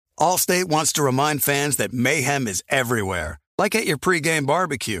Allstate wants to remind fans that mayhem is everywhere, like at your pregame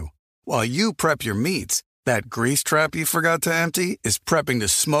barbecue. While you prep your meats, that grease trap you forgot to empty is prepping to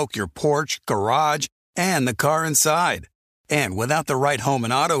smoke your porch, garage, and the car inside. And without the right home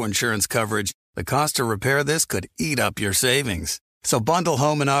and auto insurance coverage, the cost to repair this could eat up your savings. So bundle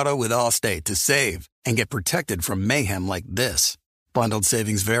home and auto with Allstate to save and get protected from mayhem like this. Bundled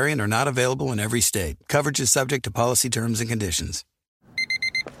savings vary and are not available in every state. Coverage is subject to policy terms and conditions.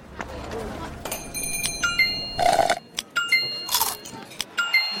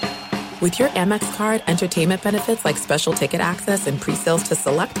 With your Amex card, entertainment benefits like special ticket access and pre-sales to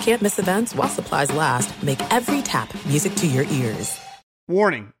select can't-miss events while supplies last make every tap music to your ears.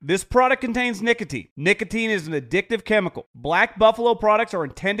 Warning, this product contains nicotine. Nicotine is an addictive chemical. Black Buffalo products are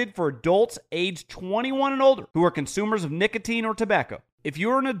intended for adults aged 21 and older who are consumers of nicotine or tobacco. If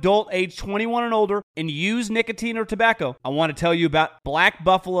you're an adult aged 21 and older and use nicotine or tobacco, I want to tell you about Black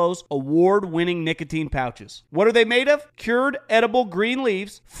Buffalo's award-winning nicotine pouches. What are they made of? Cured edible green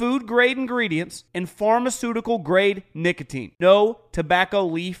leaves, food-grade ingredients, and pharmaceutical-grade nicotine. No tobacco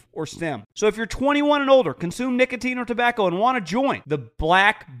leaf or stem. So if you're 21 and older, consume nicotine or tobacco, and want to join the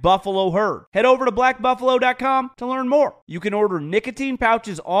Black Buffalo herd, head over to blackbuffalo.com to learn more. You can order nicotine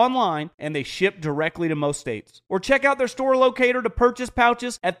pouches online, and they ship directly to most states. Or check out their store locator to purchase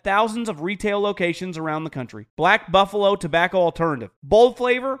pouches at thousands of retail locations around the country. Black Buffalo Tobacco Alternative. Bold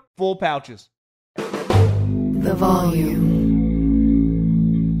flavor, full pouches. The volume.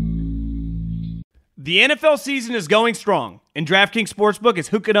 The NFL season is going strong, and DraftKings Sportsbook is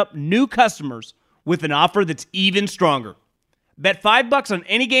hooking up new customers with an offer that's even stronger. Bet $5 on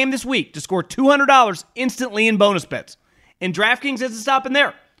any game this week to score $200 instantly in bonus bets. And DraftKings isn't stopping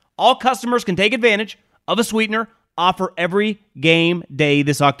there. All customers can take advantage of a sweetener offer every game day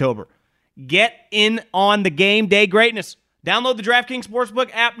this October. Get in on the game day greatness. Download the DraftKings Sportsbook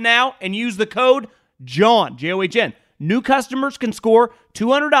app now and use the code JOHN, J-O-H-N. New customers can score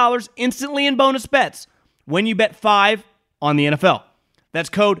 $200 instantly in bonus bets when you bet $5 on the NFL. That's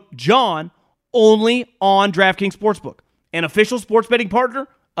code JOHN only on DraftKings Sportsbook, an official sports betting partner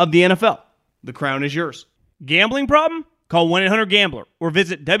of the NFL. The crown is yours. Gambling problem? Call 1-800-GAMBLER or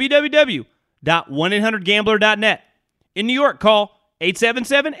visit www.1800gambler.net. In New York, call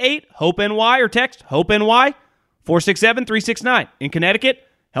 877-8-HOPE-NY or text HOPE-NY 467-369. In Connecticut,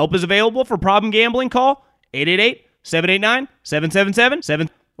 help is available for problem gambling. Call 888-789-7777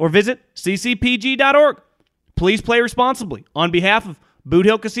 or visit ccpg.org. Please play responsibly on behalf of Boot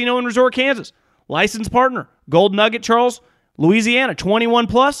Hill Casino and Resort, Kansas. Licensed partner, Gold Nugget, Charles, Louisiana, 21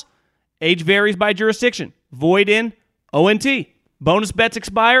 plus. Age varies by jurisdiction. Void in ONT. Bonus bets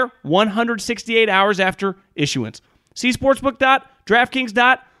expire 168 hours after issuance. See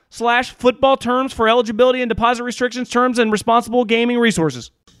sportsbook.draftkings.com/football terms for eligibility and deposit restrictions, terms, and responsible gaming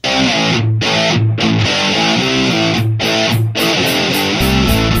resources.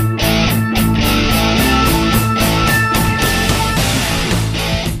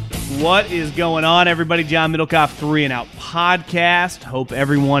 What is going on, everybody? John Middlecoff, 3 and Out podcast. Hope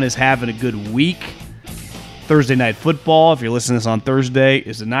everyone is having a good week. Thursday night football, if you're listening to this on Thursday,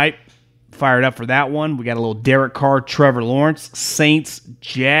 is the night. Fired up for that one. We got a little Derek Carr, Trevor Lawrence, Saints,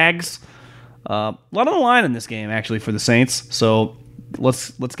 Jags. A lot on the line in this game, actually, for the Saints. So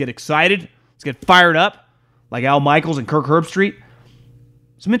let's get excited. Let's get fired up, like Al Michaels and Kirk Herbstreit.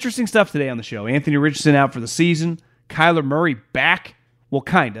 Some interesting stuff today on the show. Anthony Richardson out for the season. Kyler Murray back. Well,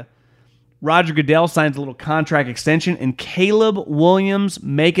 kinda. Roger Goodell signs a little contract extension, and Caleb Williams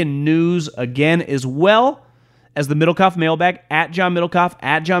making news again, as well as the Middlecoff mailbag at John Middlecoff.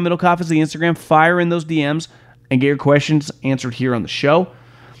 At John Middlecoff is the Instagram. Fire in those DMs and get your questions answered here on the show.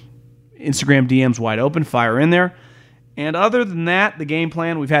 Instagram DMs wide open. Fire in there. And other than that, the game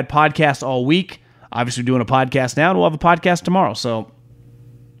plan, we've had podcasts all week. Obviously doing a podcast now, and we'll have a podcast tomorrow. So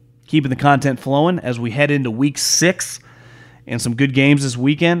keeping the content flowing as we head into week 6 and some good games this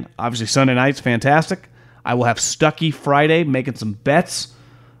weekend. Obviously Sunday night's fantastic. I will have Stuckey Friday making some bets.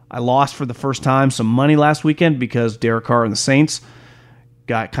 I lost for the first time some money last weekend because Derek Carr and the Saints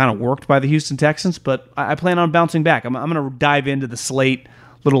got kind of worked by the Houston Texans, but I plan on bouncing back. I'm going to dive into the slate a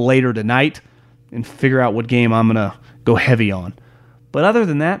little later tonight and figure out what game I'm going to go heavy on. But other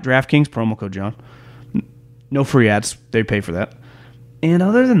than that, DraftKings, promo code John. No free ads. They pay for that. And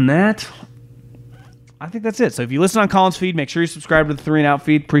other than that, I think that's it. So if you listen on Colin's feed, make sure you subscribe to the 3 and Out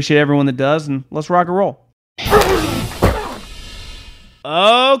feed. Appreciate everyone that does, and let's rock and roll.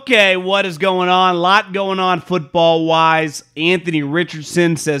 Okay, what is going on? A lot going on football-wise. Anthony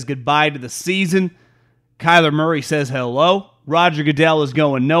Richardson says goodbye to the season. Kyler Murray says hello. Roger Goodell is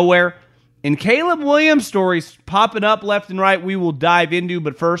going nowhere. And Caleb Williams stories popping up left and right we will dive into.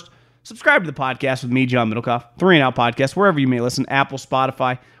 But first, subscribe to the podcast with me, John Middlecoff, 3 and Out Podcast, wherever you may listen, Apple,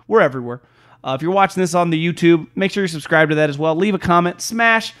 Spotify, we're everywhere. If you're watching this on the YouTube, make sure you subscribe to that as well. Leave a comment,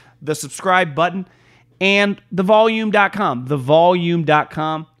 smash the subscribe button, and thevolume.com.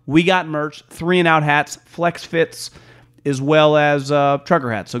 Thevolume.com. We got merch, 3 and Out hats, flex fits, as well as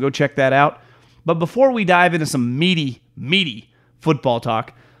trucker hats. So go check that out. But before we dive into some meaty football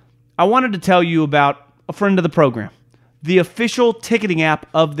talk, I wanted to tell you about a friend of the program, the official ticketing app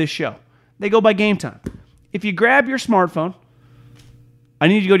of this show. They go by Game Time. If you grab your smartphone, I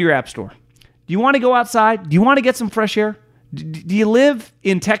need you to go to your app store. Do you want to go outside? Do you want to get some fresh air? Do you live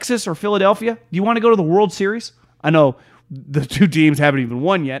in Texas or Philadelphia? Do you want to go to the World Series? I know the two teams haven't even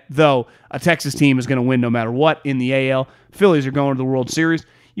won yet, though a Texas team is going to win no matter what in the AL. Phillies are going to the World Series.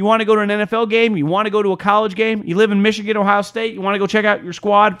 You want to go to an NFL game? You want to go to a college game? You live in Michigan, Ohio State? You want to go check out your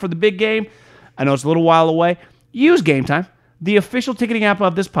squad for the big game? I know it's a little while away. Use Game Time, the official ticketing app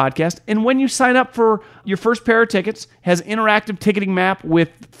of this podcast. And when you sign up for your first pair of tickets, has interactive ticketing map with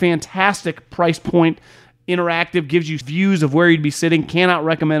fantastic price point. Interactive, gives you views of where you'd be sitting. Cannot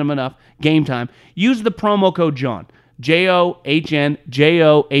recommend them enough. Game Time. Use the promo code JOHN. JOHN.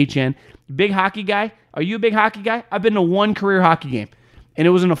 JOHN. Big hockey guy? Are you a big hockey guy? I've been to one career hockey game, and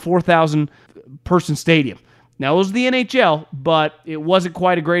it was in a 4,000-person stadium. Now, it was the NHL, but it wasn't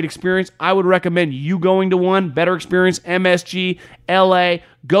quite a great experience. I would recommend you going to one. Better experience, MSG, LA.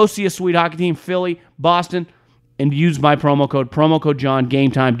 Go see a sweet hockey team, Philly, Boston, and use my promo code John.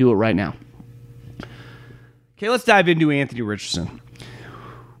 Game Time. Do it right now. Okay, let's dive into Anthony Richardson.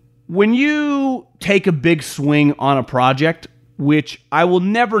 When you take a big swing on a project, which I will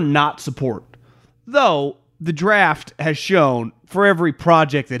never not support, though the draft has shown for every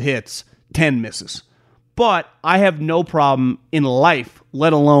project that hits, 10 misses. But I have no problem in life,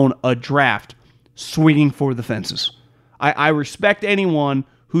 let alone a draft, swinging for the fences. I respect anyone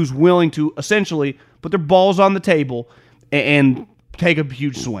who's willing to essentially put their balls on the table and take a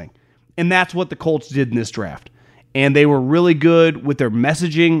huge swing. And that's what the Colts did in this draft. And they were really good with their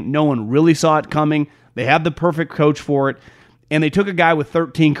messaging. No one really saw it coming. They have the perfect coach for it. And they took a guy with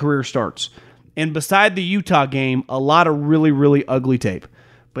 13 career starts. And beside the Utah game, a lot of really, really ugly tape.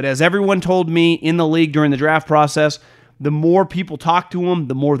 But as everyone told me in the league during the draft process, the more people talked to him,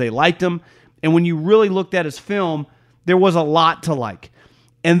 the more they liked him. And when you really looked at his film, there was a lot to like.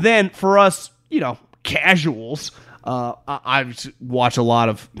 And then for us, casuals, I watch a lot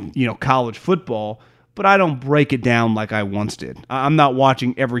of, college football, but I don't break it down like I once did. I'm not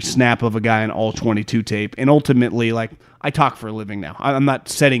watching every snap of a guy in all 22 tape. And ultimately, I talk for a living now. I'm not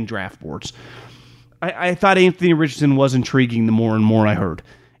setting draft boards. I thought Anthony Richardson was intriguing the more and more I heard.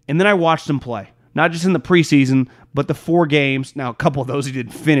 And then I watched him play, not just in the preseason, but the 4 games. Now, a couple of those he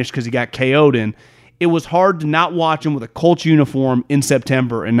didn't finish because he got KO'd in. It was hard to not watch him with a Colts uniform in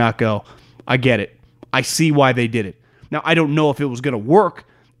September and not go, I get it. I see why they did it. Now, I don't know if it was going to work,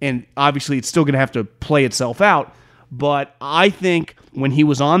 and obviously it's still going to have to play itself out, but I think when he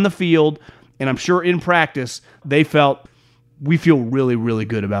was on the field, and I'm sure in practice, they felt, we feel really, really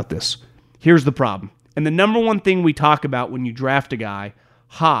good about this. Here's the problem. And the number one thing we talk about when you draft a guy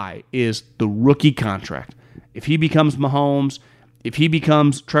high is the rookie contract. If he becomes Mahomes, if he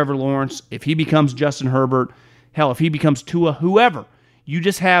becomes Trevor Lawrence, if he becomes Justin Herbert, hell, if he becomes Tua, whoever, you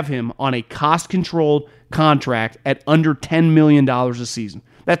just have him on a cost-controlled contract at under $10 million a season.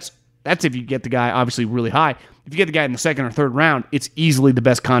 That's if you get the guy obviously really high. If you get the guy in the second or third round, it's easily the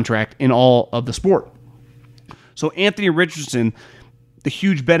best contract in all of the sport. So Anthony Richardson, the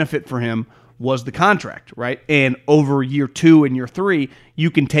huge benefit for him was the contract, right? And over year 2 and year 3, you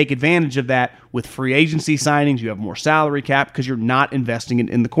can take advantage of that with free agency signings. You have more salary cap because you're not investing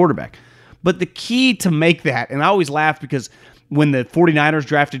in the quarterback. But the key to make that, and I always laugh because when the 49ers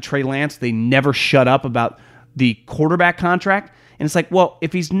drafted Trey Lance, they never shut up about the quarterback contract. And it's like, well,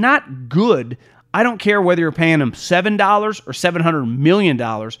 if he's not good, I don't care whether you're paying him $7 or $700 million.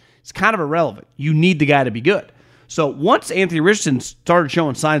 It's kind of irrelevant. You need the guy to be good. So once Anthony Richardson started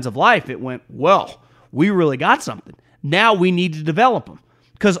showing signs of life, it went, well, we really got something. Now we need to develop him.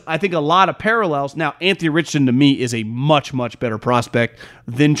 Because I think a lot of parallels. Now, Anthony Richardson to me is a much, much better prospect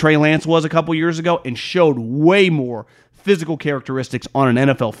than Trey Lance was a couple years ago and showed way more physical characteristics on an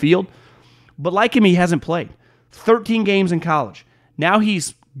NFL field. But like him, he hasn't played. 13 games in college. Now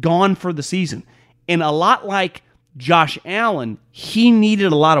he's gone for the season. And a lot like Josh Allen, he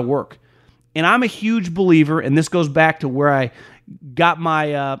needed a lot of work. And I'm a huge believer, and this goes back to where I got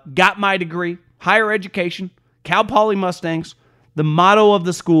my degree, higher education, Cal Poly Mustangs. The motto of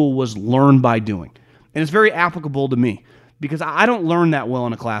the school was learn by doing. And it's very applicable to me because I don't learn that well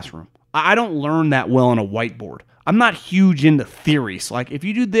in a classroom. I don't learn that well on a whiteboard. I'm not huge into theories. Like, if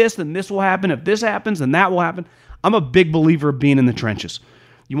you do this, then this will happen. If this happens, then that will happen. I'm a big believer of being in the trenches.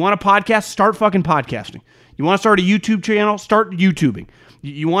 You want a podcast? Start fucking podcasting. You want to start a YouTube channel? Start YouTubing.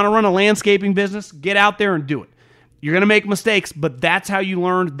 You want to run a landscaping business? Get out there and do it. You're going to make mistakes, but that's how you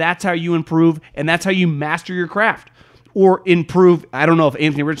learn, that's how you improve, and that's how you master your craft. Or improve. I don't know if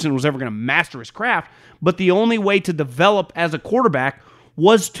Anthony Richardson was ever going to master his craft, but the only way to develop as a quarterback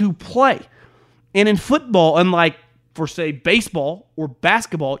was to play. And in football, unlike for, say, baseball or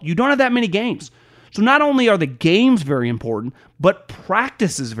basketball, you don't have that many games. So not only are the games very important, but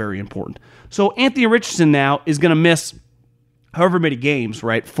practice is very important. So Anthony Richardson now is going to miss however many games,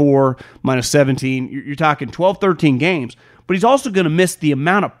 right? 4 minus 17. You're talking 12, 13 games. But he's also going to miss the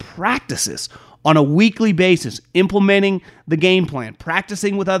amount of practices on a weekly basis, implementing the game plan,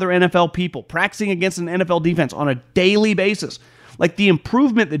 practicing with other NFL people, practicing against an NFL defense on a daily basis. Like the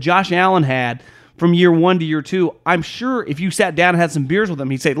improvement that Josh Allen had from year 1 to year 2, I'm sure if you sat down and had some beers with him,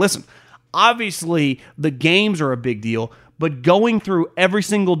 he'd say, listen, obviously the games are a big deal, but going through every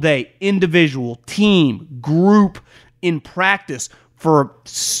single day, individual, team, group, in practice for,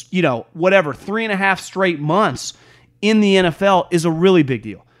 3.5 straight months in the NFL is a really big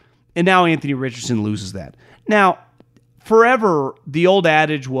deal. And now Anthony Richardson loses that. Now, forever, the old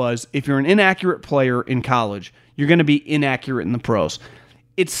adage was, if you're an inaccurate player in college, you're going to be inaccurate in the pros.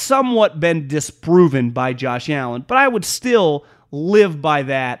 It's somewhat been disproven by Josh Allen, but I would still live by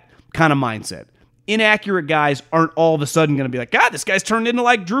that kind of mindset. Inaccurate guys aren't all of a sudden going to be like, God, this guy's turned into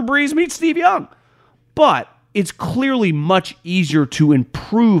like Drew Brees meets Steve Young. But it's clearly much easier to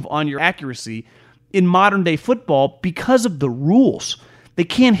improve on your accuracy in modern day football because of the rules. They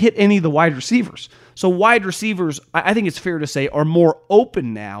can't hit any of the wide receivers. So wide receivers, I think it's fair to say, are more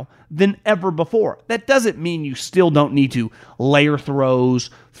open now than ever before. That doesn't mean you still don't need to layer throws,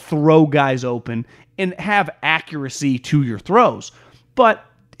 throw guys open, and have accuracy to your throws. But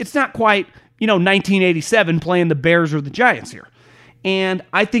it's not quite, 1987 playing the Bears or the Giants here. And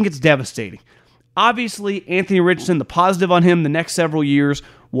I think it's devastating. Obviously, Anthony Richardson, the positive on him the next several years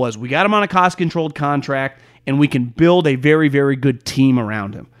was we got him on a cost-controlled contract, and we can build a very, very good team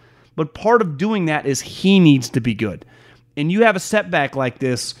around him. But part of doing that is he needs to be good. And you have a setback like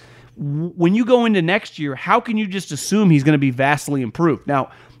this, when you go into next year, how can you just assume he's going to be vastly improved?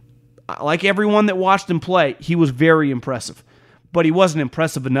 Now, like everyone that watched him play, he was very impressive. But he wasn't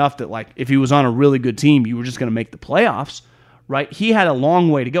impressive enough that, like, if he was on a really good team, you were just going to make the playoffs. Right? He had a long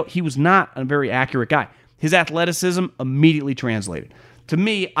way to go. He was not a very accurate guy. His athleticism immediately translated. To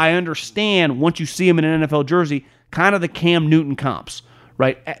me, I understand once you see him in an NFL jersey, kind of the Cam Newton comps,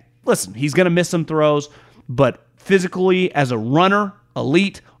 right? Listen, he's going to miss some throws, but physically, as a runner,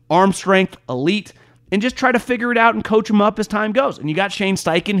 elite, arm strength, elite, and just try to figure it out and coach him up as time goes. And you got Shane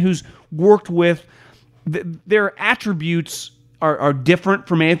Steichen, who's worked with their attributes are different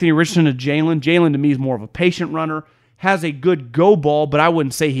from Anthony Richardson to Jalen. Jalen, to me, is more of a patient runner. Has a good go ball, but I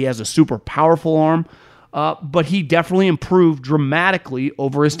wouldn't say he has a super powerful arm. But he definitely improved dramatically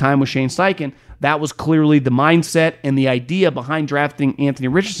over his time with Shane Steichen. That was clearly the mindset and the idea behind drafting Anthony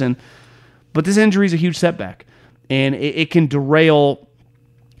Richardson. But this injury is a huge setback, and it can derail,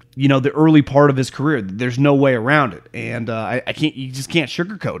 the early part of his career. There's no way around it, and you just can't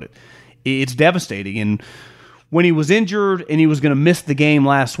sugarcoat it. It's devastating. And when he was injured and he was going to miss the game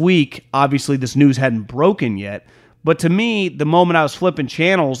last week, obviously this news hadn't broken yet. But to me, the moment I was flipping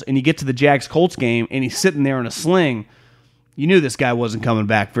channels and you get to the Jags-Colts game and he's sitting there in a sling, you knew this guy wasn't coming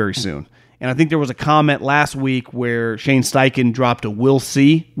back very soon. And I think there was a comment last week where Shane Steichen dropped a "we'll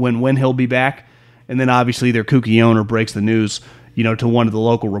see" when he'll be back. And then obviously their kooky owner breaks the news, to one of the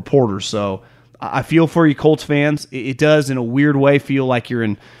local reporters. So I feel for you Colts fans. It does, in a weird way, feel like you're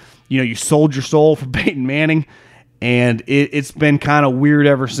in, you sold your soul for Peyton Manning. And it's been kind of weird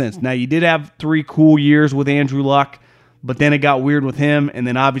ever since. Now, you did have 3 cool years with Andrew Luck, but then it got weird with him. And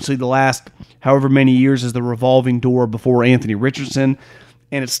then obviously the last however many years is the revolving door before Anthony Richardson.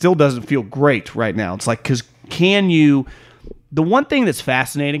 And it still doesn't feel great right now. It's like, because the one thing that's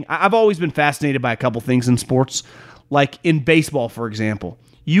fascinating, I've always been fascinated by a couple things in sports. Like in baseball, for example,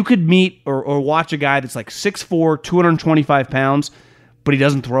 you could meet or watch a guy that's like 6'4", 225 pounds, but he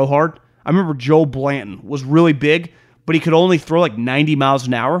doesn't throw hard. I remember Joe Blanton was really big, but he could only throw like 90 miles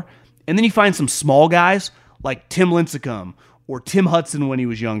an hour. And then you find some small guys like Tim Lincecum or Tim Hudson when he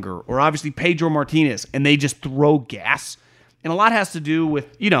was younger, or obviously Pedro Martinez, and they just throw gas. And a lot has to do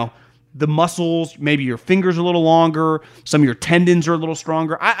with, the muscles, maybe your fingers are a little longer, some of your tendons are a little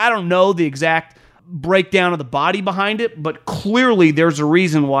stronger. I don't know the exact breakdown of the body behind it, but clearly there's a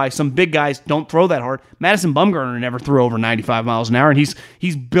reason why some big guys don't throw that hard. Madison Bumgarner never threw over 95 miles an hour, and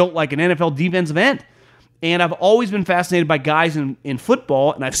he's built like an NFL defensive end. And I've always been fascinated by guys in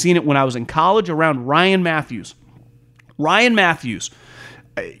football, and I've seen it when I was in college around Ryan Matthews. Ryan Matthews,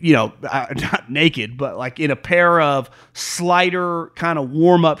 not naked, but like in a pair of slider kind of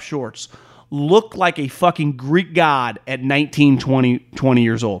warm-up shorts, looked like a fucking Greek god at 19, 20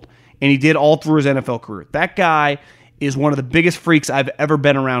 years old. And he did all through his NFL career. That guy is one of the biggest freaks I've ever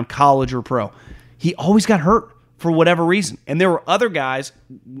been around, college or pro. He always got hurt for whatever reason. And there were other guys,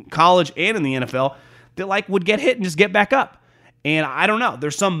 college and in the NFL, that like would get hit and just get back up. And I don't know.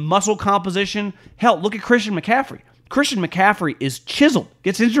 There's some muscle composition. Hell, look at Christian McCaffrey. Christian McCaffrey is chiseled,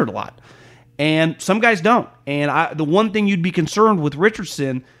 gets injured a lot. And some guys don't. And the one thing you'd be concerned with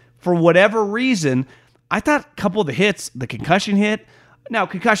Richardson, for whatever reason, I thought a couple of the hits, the concussion hit. Now,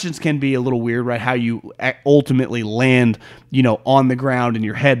 concussions can be a little weird, right? How you ultimately land, on the ground in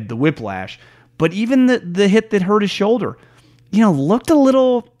your head, the whiplash. But even the hit that hurt his shoulder, looked a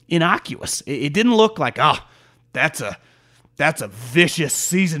little innocuous. It didn't look like, that's a vicious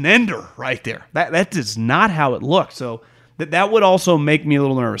season ender right there. That is not how it looked. So that would also make me a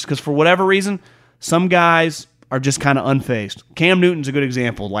little nervous because for whatever reason, some guys are just kind of unfazed. Cam Newton's a good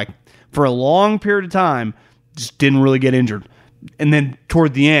example. Like for a long period of time, just didn't really get injured. And then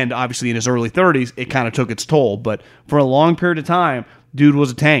toward the end, obviously in his early 30s, it kind of took its toll. But for a long period of time, dude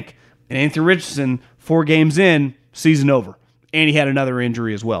was a tank. And Anthony Richardson, 4 games in, season over. And he had another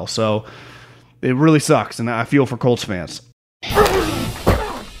injury as well. So it really sucks, and I feel for Colts fans.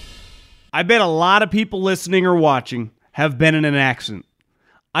 I bet a lot of people listening or watching have been in an accident.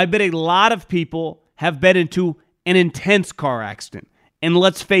 I bet a lot of people have been into an intense car accident. And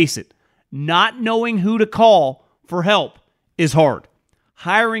let's face it, not knowing who to call for help is hard.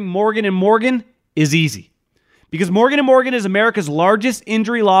 Hiring Morgan & Morgan is easy. Because Morgan & Morgan is America's largest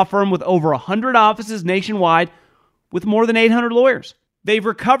injury law firm with over 100 offices nationwide with more than 800 lawyers. They've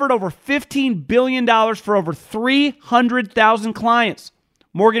recovered over $15 billion for over 300,000 clients.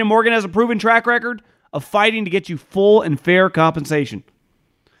 Morgan & Morgan has a proven track record of fighting to get you full and fair compensation.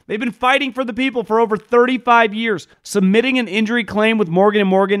 They've been fighting for the people for over 35 years. Submitting an injury claim with Morgan &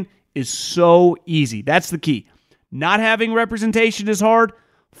 Morgan is so easy. That's the key. Not having representation is hard.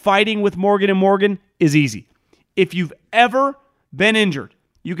 Fighting with Morgan & Morgan is easy. If you've ever been injured,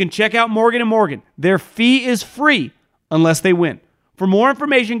 you can check out Morgan & Morgan. Their fee is free unless they win. For more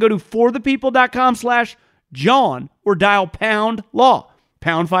information, go to forthepeople.com/John or dial pound law,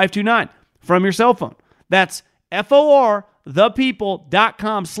 pound 529 from your cell phone. That's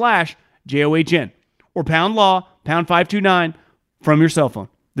forthepeople.com/JOHN or pound law, pound 529 from your cell phone.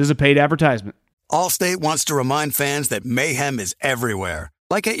 This is a paid advertisement. Allstate wants to remind fans that mayhem is everywhere,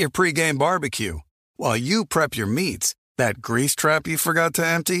 like at your pregame barbecue. While you prep your meats, that grease trap you forgot to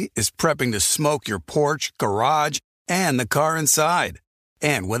empty is prepping to smoke your porch, garage, and the car inside.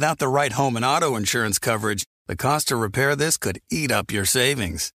 And without the right home and auto insurance coverage, the cost to repair this could eat up your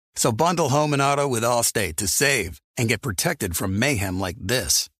savings. So bundle home and auto with Allstate to save and get protected from mayhem like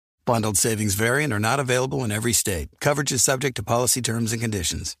this. Bundled savings vary and are not available in every state. Coverage is subject to policy terms and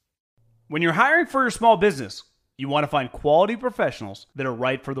conditions. When you're hiring for your small business, you want to find quality professionals that are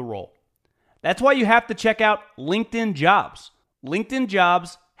right for the role. That's why you have to check out LinkedIn Jobs. LinkedIn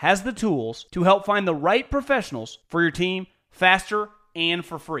Jobs has the tools to help find the right professionals for your team faster and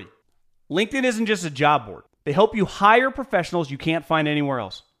for free. LinkedIn isn't just a job board. They help you hire professionals you can't find anywhere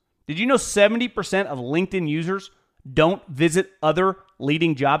else. Did you know 70% of LinkedIn users don't visit other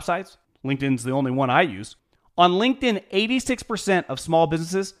leading job sites? LinkedIn's the only one I use. On LinkedIn, 86% of small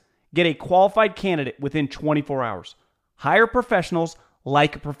businesses get a qualified candidate within 24 hours. Hire professionals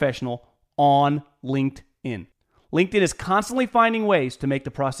like a professional on LinkedIn. LinkedIn is constantly finding ways to make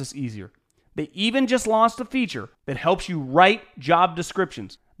the process easier. They even just launched a feature that helps you write job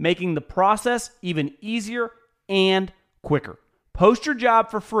descriptions, making the process even easier and quicker. Post your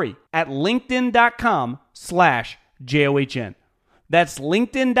job for free at linkedin.com/JOHN. That's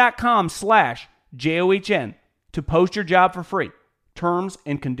linkedin.com/JOHN to post your job for free. Terms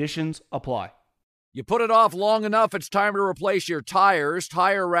and conditions apply. You put it off long enough, it's time to replace your tires.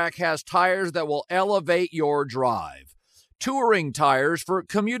 Tire Rack has tires that will elevate your drive. Touring tires for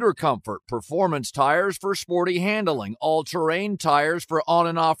commuter comfort, performance tires for sporty handling, all-terrain tires for on-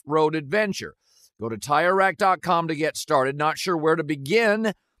 and off-road adventure. Go to TireRack.com to get started. Not sure where to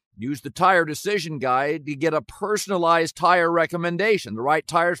begin? Use the Tire Decision Guide to get a personalized tire recommendation, the right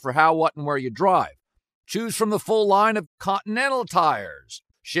tires for how, what, and where you drive. Choose from the full line of Continental tires.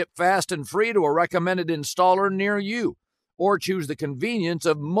 Ship fast and free to a recommended installer near you. or choose the convenience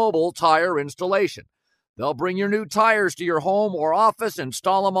of mobile tire installation. They'll bring your new tires to your home or office and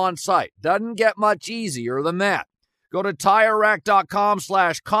install them on site. Doesn't get much easier than that. Go to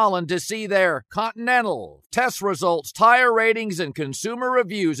TireRack.com/Colin to see their Continental test results, tire ratings, and consumer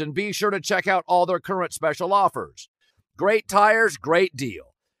reviews, and be sure to check out all their current special offers. Great tires, great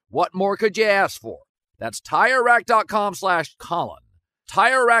deal. What more could you ask for? That's TireRack.com/Colin.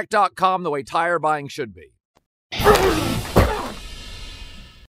 TireRack.com, the way tire buying should be.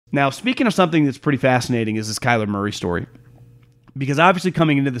 Now, speaking of something that's pretty fascinating is this Kyler Murray story. Because obviously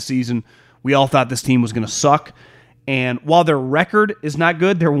coming into the season, we all thought this team was going to suck. And while their record is not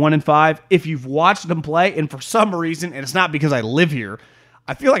good, they're 1-5. If you've watched them play, and for some reason, and it's not because I live here,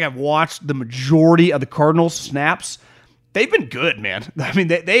 I feel like I've watched the majority of the Cardinals snaps. They've been good, man. I mean,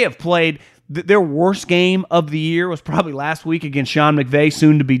 they have played. Their worst game of the year was probably last week against Sean McVay,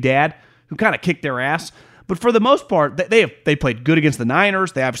 soon-to-be dad, who kind of kicked their ass. But for the most part, they played good against the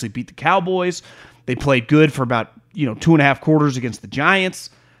Niners. They obviously beat the Cowboys. They played good for about 2.5 quarters against the Giants.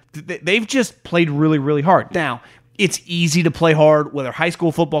 They've just played really, really hard. Now, it's easy to play hard, whether high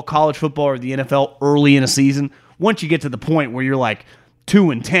school football, college football, or the NFL early in a season. Once you get to the point where you're like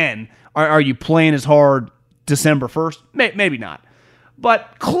 2-10, are you playing as hard December 1st? Maybe not.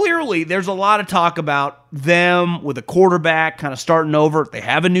 But clearly, there's a lot of talk about them with a quarterback kind of starting over. They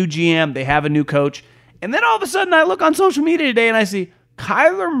have a new GM. They have a new coach. And then all of a sudden, I look on social media today and I see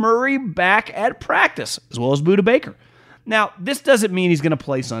Kyler Murray back at practice, as well as Budda Baker. Now, this doesn't mean he's going to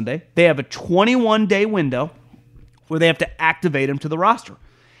play Sunday. They have a 21-day window where they have to activate him to the roster.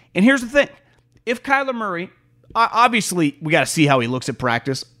 And here's the thing. If Kyler Murray, obviously, we got to see how he looks at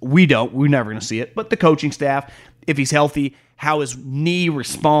practice. We don't. We're never going to see it. But the coaching staff, if he's healthy, how his knee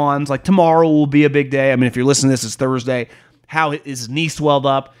responds. Like tomorrow will be a big day. I mean, if you're listening to this, it's Thursday. How his knee swelled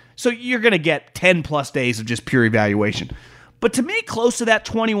up. So you're going to get 10-plus days of just pure evaluation. But to me, close to that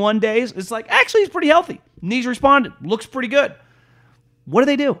 21 days, it's like, actually, he's pretty healthy. Knees responded. Looks pretty good. What do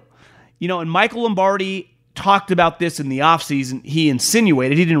they do? And Michael Lombardi talked about this in the offseason. He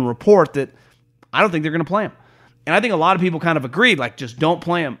insinuated, he didn't report that I don't think they're going to play him. And I think a lot of people kind of agreed, like, just don't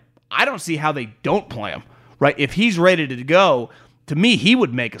play him. I don't see how they don't play him, right? If he's ready to go, to me, he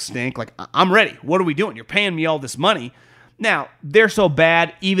would make a stink. Like, I'm ready. What are we doing? You're paying me all this money. Now, they're so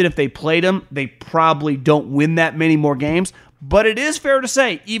bad, even if they played him, they probably don't win that many more games. But it is fair to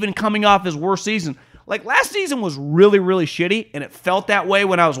say, even coming off his worst season, like last season was really, really shitty, and it felt that way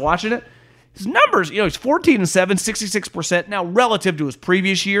when I was watching it. His numbers, he's 14-7, 66%. Now, relative to his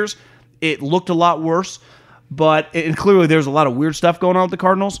previous years, it looked a lot worse. And clearly there's a lot of weird stuff going on with the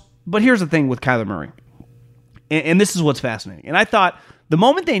Cardinals. But here's the thing with Kyler Murray. And this is what's fascinating. And I thought the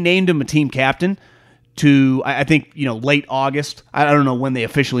moment they named him a team captain to, I think, late August, I don't know when they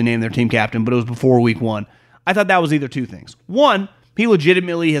officially named their team captain, but it was before week 1. I thought that was either two things. One, he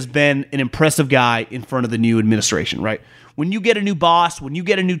legitimately has been an impressive guy in front of the new administration, right? When you get a new boss, when you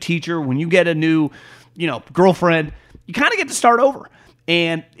get a new teacher, when you get a new, girlfriend, you kind of get to start over.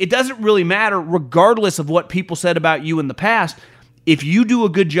 And it doesn't really matter, regardless of what people said about you in the past. If you do a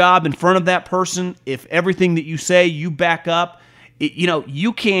good job in front of that person, if everything that you say, you back up,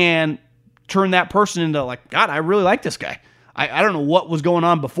 you can turn that person into like, God, I really like this guy. I don't know what was going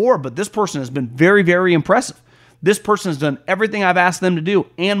on before, but this person has been very, very impressive. This person has done everything I've asked them to do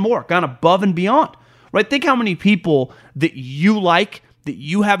and more, gone above and beyond, right? Think how many people that you like, that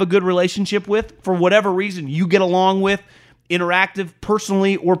you have a good relationship with, for whatever reason you get along with, interactive,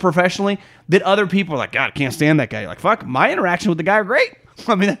 personally or professionally, that other people are like, God, I can't stand that guy. You're like, fuck, my interaction with the guy are great.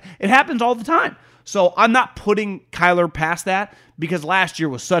 I mean, it happens all the time. So I'm not putting Kyler past that because last year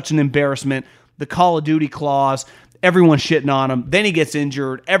was such an embarrassment. The Call of Duty clause, everyone shitting on him. Then he gets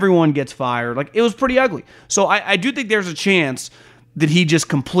injured. Everyone gets fired. Like, it was pretty ugly. So I do think there's a chance that he just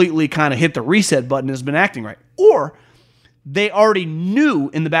completely kind of hit the reset button and has been acting right. Or they already knew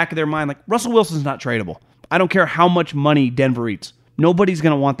in the back of their mind, like, Russell Wilson's not tradable. I don't care how much money Denver eats. Nobody's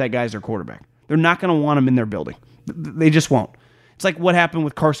going to want that guy as their quarterback. They're not going to want him in their building. They just won't. It's like what happened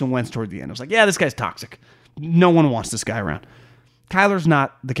with Carson Wentz toward the end. It was like, yeah, this guy's toxic. No one wants this guy around. Kyler's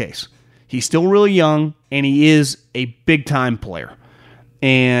not the case. He's still really young, and he is a big-time player.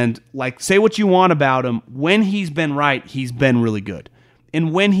 And, like, say what you want about him. When he's been right, he's been really good.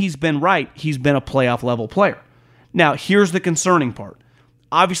 And when he's been right, he's been a playoff-level player. Now, here's the concerning part.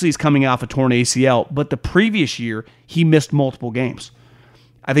 Obviously, he's coming off a torn ACL, but the previous year, he missed multiple games.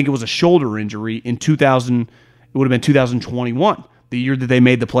 I think it was a shoulder injury in 2021, the year that they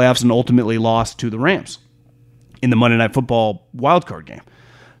made the playoffs and ultimately lost to the Rams in the Monday Night Football wildcard game.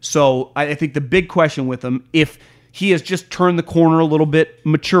 So I think the big question with him, if he has just turned the corner a little bit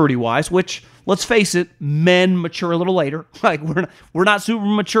maturity-wise, which let's face it, men mature a little later. Like we're not super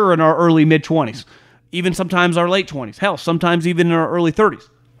mature in our early mid-20s, even sometimes our late 20s. Hell, sometimes even in our early 30s.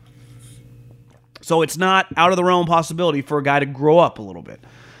 So it's not out of the realm of possibility for a guy to grow up a little bit.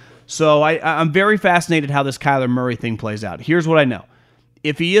 So I'm very fascinated how this Kyler Murray thing plays out. Here's what I know.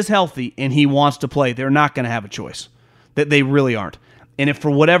 If he is healthy and he wants to play, they're not going to have a choice. That they really aren't. And if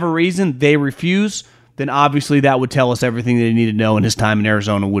for whatever reason they refuse, then obviously that would tell us everything they need to know, and his time in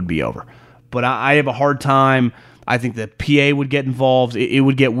Arizona would be over. But I have a hard time. I think the PA would get involved. It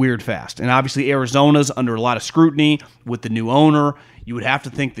would get weird fast. And obviously Arizona's under a lot of scrutiny with the new owner. You would have to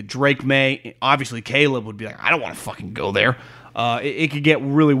think that Drake may. Obviously Caleb would be like, I don't want to fucking go there. It could get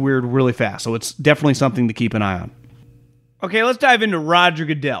really weird really fast. So it's definitely something to keep an eye on. Okay, let's dive into Roger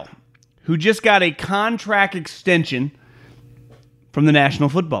Goodell, who just got a contract extension from the National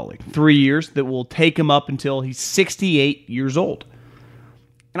Football League. 3 years that will take him up until he's 68 years old.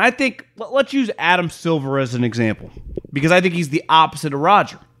 And I think, let's use Adam Silver as an example, because I think he's the opposite of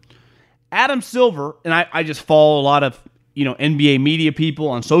Roger. Adam Silver, and I just follow a lot of NBA media people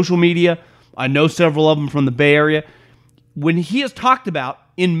on social media. I know several of them from the Bay Area. When he has talked about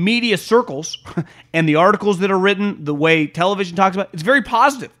in media circles and the articles that are written, the way television talks about, it's very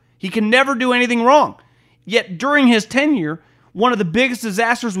positive. He can never do anything wrong. Yet during his tenure, one of the biggest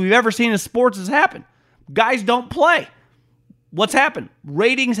disasters we've ever seen in sports has happened. Guys don't play. What's happened?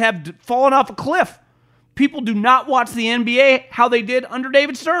 Ratings have fallen off a cliff. People do not watch the NBA how they did under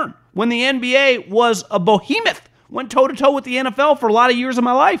David Stern, when the NBA was a behemoth, went toe-to-toe with the NFL for a lot of years of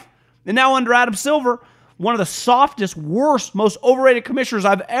my life. And now under Adam Silver, one of the softest, worst, most overrated commissioners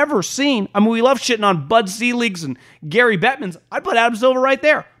I've ever seen. I mean, we love shitting on Bud Selig's and Gary Bettman's. I'd put Adam Silver right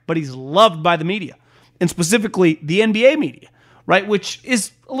there. But he's loved by the media, and specifically the NBA media, right? Which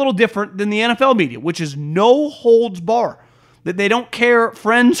is a little different than the NFL media, which is no holds bar. That they don't care,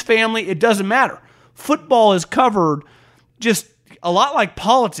 friends, family, it doesn't matter. Football is covered just a lot like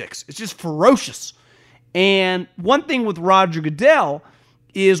politics. It's just ferocious. And one thing with Roger Goodell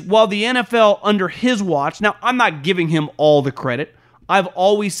is, while the NFL under his watch, now I'm not giving him all the credit. I've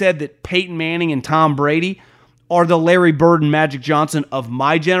always said that Peyton Manning and Tom Brady are the Larry Bird and Magic Johnson of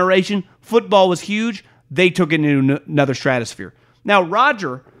my generation. Football was huge. They took it into another stratosphere. Now,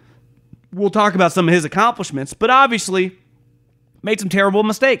 Roger, we'll talk about some of his accomplishments, but obviously made some terrible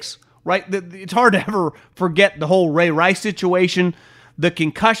mistakes, right? It's hard to ever forget the whole Ray Rice situation, the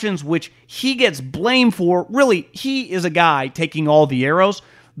concussions, which he gets blamed for. Really, he is a guy taking all the arrows.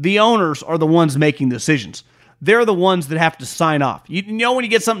 The owners are the ones making decisions. They're the ones that have to sign off. You know when you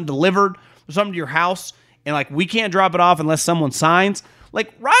get something delivered or something to your house, and like, we can't drop it off unless someone signs?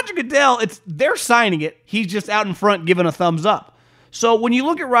 Like, Roger Goodell, they're signing it. He's just out in front giving a thumbs up. So when you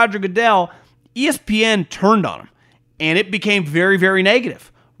look at Roger Goodell, ESPN turned on him, and it became very, very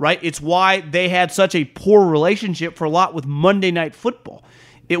negative, right? It's why they had such a poor relationship for a lot with Monday Night Football.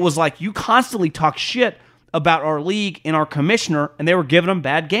 It was like, you constantly talk shit about our league and our commissioner, and they were giving them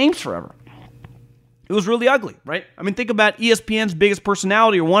bad games forever. It was really ugly, right? I mean, think about ESPN's biggest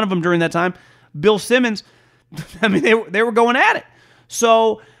personality, or one of them during that time, Bill Simmons. I mean, they were going at it.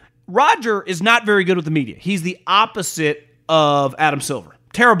 So Roger is not very good with the media. He's the opposite of Adam Silver.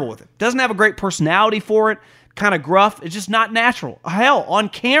 Terrible with it. Doesn't have a great personality for it. Kind of gruff. It's just not natural. Hell, on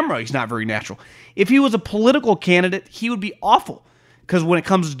camera, he's not very natural. If he was a political candidate, he would be awful. Because when it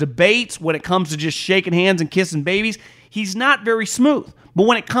comes to debates, when it comes to just shaking hands and kissing babies, he's not very smooth. But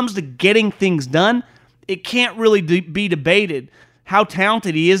when it comes to getting things done, it can't really be debated how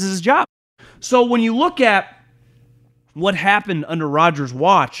talented he is at his job. So when you look at what happened under Rodgers'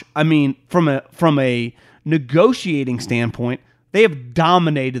 watch, I mean, from a negotiating standpoint, they have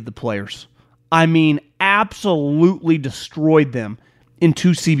dominated the players. I mean, absolutely destroyed them in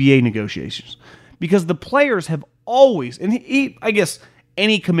 2 CBA negotiations. Because the players have always, and I guess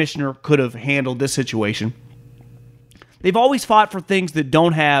any commissioner could have handled this situation, they've always fought for things that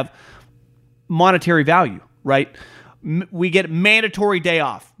don't have monetary value, right? We get mandatory day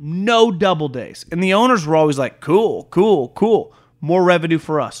off, no double days. And the owners were always like, cool. More revenue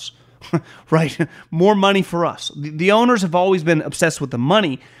for us, right? More money for us. The owners have always been obsessed with the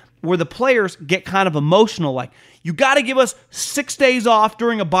money, where the players get kind of emotional, like, you got to give us 6 days off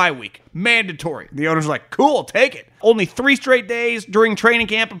during a bye week. Mandatory. The owners are like, cool, take it. Only 3 straight days during training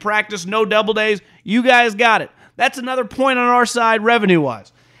camp and practice, no double days. You guys got it. That's another point on our side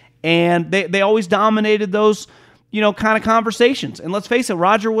revenue-wise. And they always dominated those kind of conversations. And let's face it,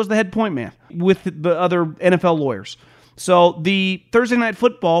 Roger was the head point man with the other NFL lawyers. So the Thursday Night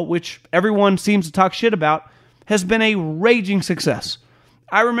Football, which everyone seems to talk shit about, has been a raging success.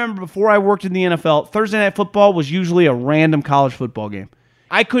 I remember before I worked in the NFL, Thursday Night Football was usually a random college football game.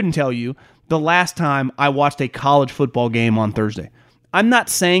 I couldn't tell you the last time I watched a college football game on Thursday. I'm not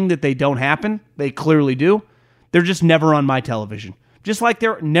saying that they don't happen. They clearly do. They're just never on my television. Just like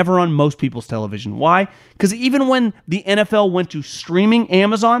they're never on most people's television. Why? Because even when the NFL went to streaming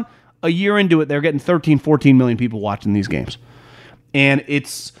Amazon, a year into it, they're getting 13, 14 million people watching these games. And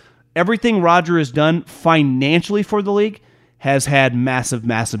it's everything Roger has done financially for the league has had massive,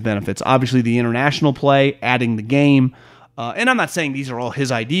 massive benefits. Obviously, the international play, adding the game. And I'm not saying these are all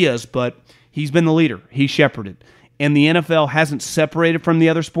his ideas, but he's been the leader. He shepherded. And the NFL hasn't separated from the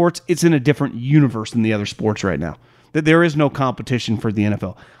other sports. It's in a different universe than the other sports right now. That there is no competition for the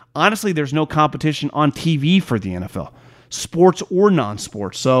NFL. Honestly, there's no competition on TV for the NFL, sports or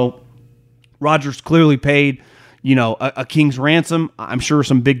non-sports. So Rodgers clearly paid, a king's ransom. I'm sure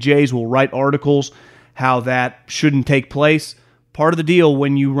some big J's will write articles how that shouldn't take place. Part of the deal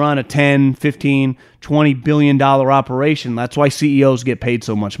when you run a 10, 15, $20 billion operation, that's why CEOs get paid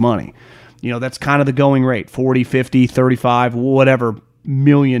so much money. That's kind of the going rate, 40, 50, 35, whatever, $1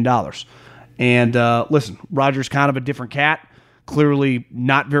 million. And listen, Rodgers kind of a different cat, clearly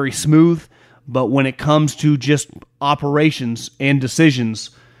not very smooth, but when it comes to just operations and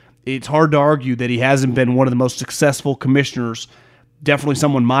decisions, it's hard to argue that he hasn't been one of the most successful commissioners, definitely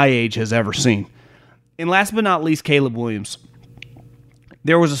someone my age has ever seen. And last but not least, Caleb Williams.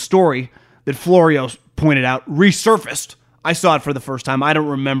 There was a story that Florio pointed out, resurfaced. I saw it for the first time. I don't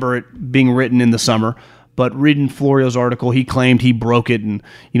remember it being written in the summer, but reading Florio's article, he claimed he broke it in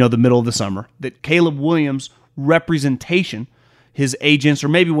the middle of the summer. That Caleb Williams' representation, his agents, or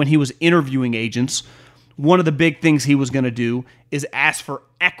maybe when he was interviewing agents, one of the big things he was going to do is ask for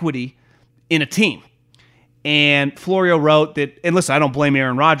equity in a team. And Florio wrote that, and listen, I don't blame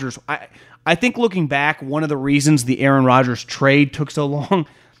Aaron Rodgers. I think looking back, one of the reasons the Aaron Rodgers trade took so long,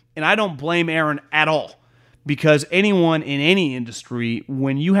 and I don't blame Aaron at all, because anyone in any industry,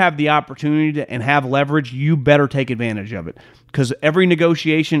 when you have the opportunity to, and have leverage, you better take advantage of it. Because every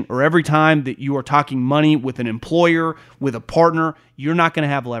negotiation or every time that you are talking money with an employer, with a partner, you're not going to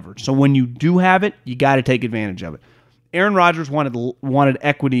have leverage. So when you do have it, you got to take advantage of it. Aaron Rodgers wanted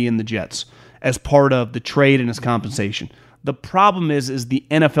equity in the Jets as part of the trade and his compensation. The problem is the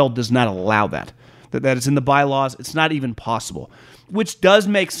NFL does not allow that. That is in the bylaws. It's not even possible, which does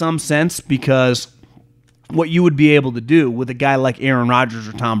make some sense because what you would be able to do with a guy like Aaron Rodgers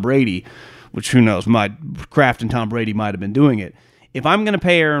or Tom Brady, which who knows, Kraft and Tom Brady might have been doing it. If I'm going to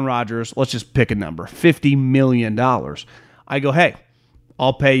pay Aaron Rodgers, let's just pick a number, $50 million. I go, hey,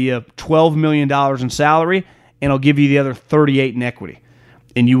 I'll pay you $12 million in salary, and I'll give you the other $38 in equity.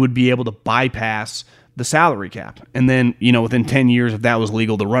 And you would be able to bypass the salary cap. And then, within 10 years, if that was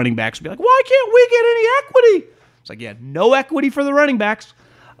legal, the running backs would be like, why can't we get any equity? It's like, yeah, no equity for the running backs.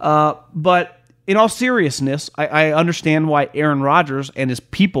 But in all seriousness, I understand why Aaron Rodgers and his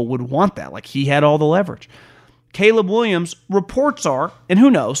people would want that. Like, he had all the leverage. Caleb Williams, reports are, and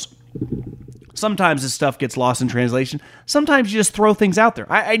who knows, sometimes this stuff gets lost in translation. Sometimes you just throw things out there.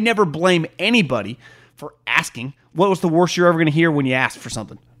 I never blame anybody for asking. What was the worst you're ever going to hear when you asked for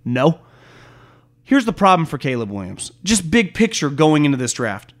something? No. Here's the problem for Caleb Williams. Just big picture going into this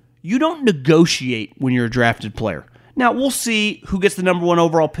draft. You don't negotiate when you're a drafted player. Now, we'll see who gets the number 1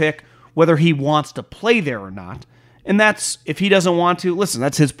 overall pick, whether he wants to play there or not. And that's, if he doesn't want to, listen,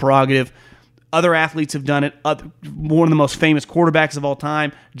 that's his prerogative. Other athletes have done it. One of the most famous quarterbacks of all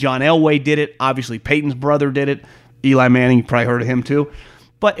time, John Elway, did it. Obviously, Peyton's brother did it. Eli Manning, you probably heard of him too.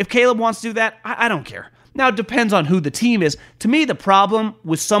 But if Caleb wants to do that, I don't care. Now, it depends on who the team is. To me, the problem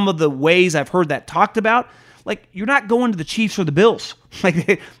with some of the ways I've heard that talked about, like, you're not going to the Chiefs or the Bills.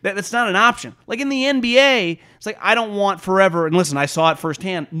 Like, that's not an option. Like, in the NBA, it's like, I don't want forever, and listen, I saw it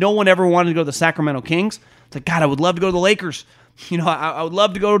firsthand, no one ever wanted to go to the Sacramento Kings. It's like, God, I would love to go to the Lakers. I would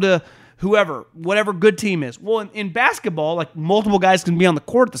love to go to whoever, whatever good team is. Well, in basketball, like, multiple guys can be on the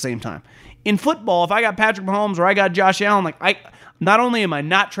court at the same time. In football, if I got Patrick Mahomes or I got Josh Allen, like, not only am I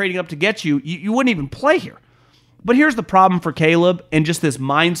not trading up to get you, you wouldn't even play here. But here's the problem for Caleb and just this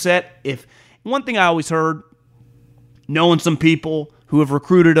mindset. If one thing I always heard, knowing some people who have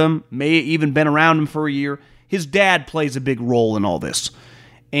recruited him, may even been around him for a year, his dad plays a big role in all this,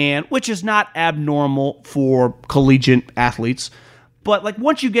 and which is not abnormal for collegiate athletes. But like,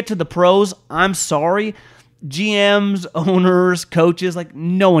 once you get to the pros, I'm sorry, GMs, owners, coaches, like,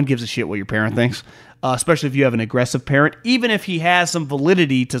 no one gives a shit what your parent thinks. Especially if you have an aggressive parent, even if he has some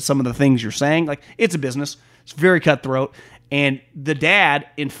validity to some of the things you're saying. Like, it's a business. It's very cutthroat. And the dad,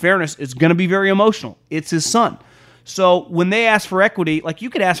 in fairness, is going to be very emotional. It's his son. So when they ask for equity, like,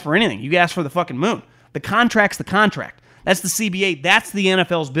 you could ask for anything. You could ask for the fucking moon. The contract's the contract. That's the CBA. That's the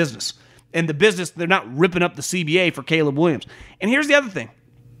NFL's business. And the business, they're not ripping up the CBA for Caleb Williams. And here's the other thing.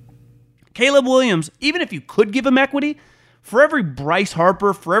 Caleb Williams, even if you could give him equity, for every Bryce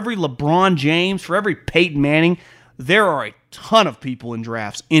Harper, for every LeBron James, for every Peyton Manning, there are a ton of people in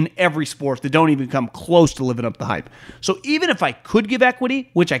drafts in every sport that don't even come close to living up the hype. So even if I could give equity,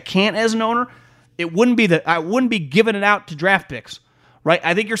 which I can't as an owner, I wouldn't be giving it out to draft picks, right?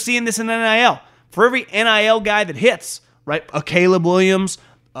 I think you're seeing this in NIL. For every NIL guy that hits, right, a Caleb Williams,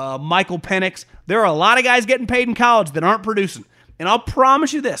 Michael Penix, there are a lot of guys getting paid in college that aren't producing. And I'll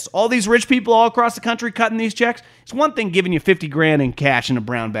promise you this, all these rich people all across the country cutting these checks, it's one thing giving you $50,000 in cash in a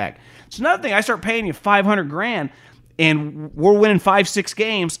brown bag. It's another thing, I start paying you $500,000 and we're winning 5-6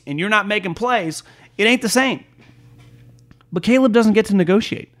 games and you're not making plays, it ain't the same. But Caleb doesn't get to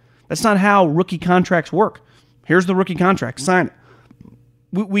negotiate. That's not how rookie contracts work. Here's the rookie contract, sign it.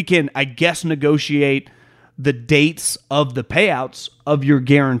 We can, I guess, negotiate the dates of the payouts of your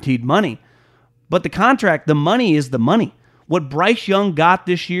guaranteed money. But the contract, the money is the money. What Bryce Young got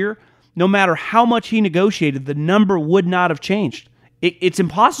this year, no matter how much he negotiated, the number would not have changed. It's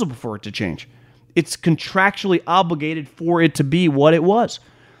impossible for it to change. It's contractually obligated for it to be what it was.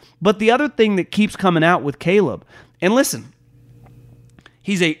 But the other thing that keeps coming out with Caleb, and listen,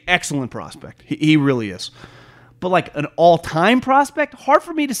 he's an excellent prospect. He really is. But like an all-time prospect, hard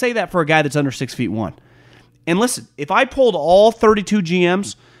for me to say that for a guy that's under 6'1". And listen, if I pulled all 32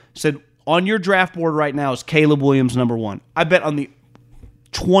 GMs, said on your draft board right now is Caleb Williams number 1, I bet on the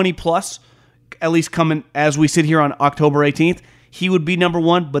 20 plus, at least coming as we sit here on October 18th, he would be number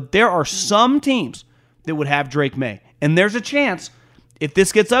 1. But there are some teams that would have Drake May. And there's a chance, if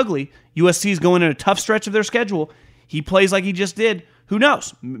this gets ugly, USC is going in a tough stretch of their schedule, he plays like he just did. Who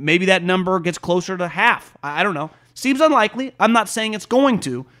knows? Maybe that number gets closer to half. I don't know. Seems unlikely. I'm not saying it's going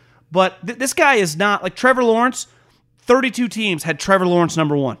to. But this guy is not, like Trevor Lawrence, 32 teams had Trevor Lawrence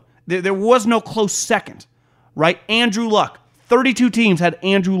number 1. There was no close second, right? Andrew Luck, 32 teams had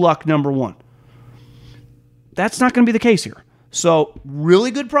Andrew Luck number 1. That's not going to be the case here. So,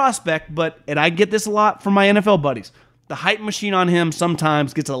 really good prospect, and I get this a lot from my NFL buddies. The hype machine on him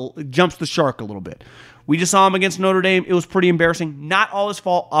sometimes jumps the shark a little bit. We just saw him against Notre Dame. It was pretty embarrassing. Not all his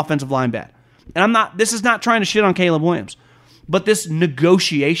fault, offensive line bad. And this is not trying to shit on Caleb Williams. But this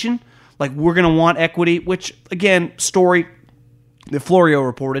negotiation, like we're going to want equity, which, again, story that Florio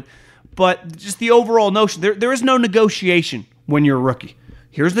reported, but just the overall notion, there is no negotiation when you're a rookie.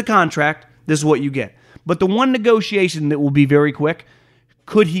 Here's the contract. This is what you get. But the one negotiation that will be very quick,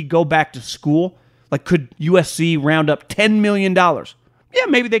 could he go back to school? Like, could USC round up $10 million? Yeah,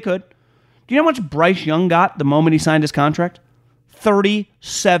 maybe they could. Do you know how much Bryce Young got the moment he signed his contract?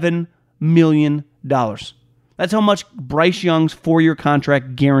 $37 million. That's how much Bryce Young's 4-year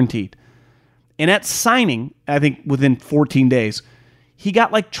contract guaranteed. And at signing, I think within 14 days, he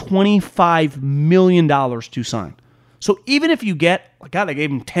got like $25 million to sign. So even if you get, God, I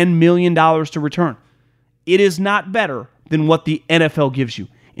gave him $10 million to return. It is not better than what the NFL gives you.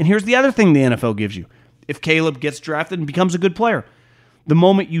 And here's the other thing the NFL gives you. If Caleb gets drafted and becomes a good player, the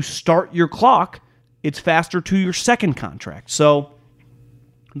moment you start your clock, it's faster to your second contract. So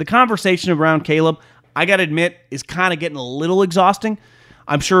the conversation around Caleb, I got to admit, is kind of getting a little exhausting.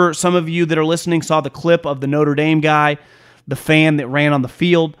 I'm sure some of you that are listening saw the clip of the Notre Dame guy, the fan that ran on the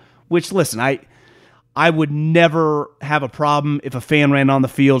field, which, listen, I would never have a problem if a fan ran on the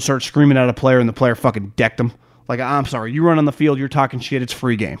field, started screaming at a player, and the player fucking decked him. Like, I'm sorry, you run on the field, you're talking shit, it's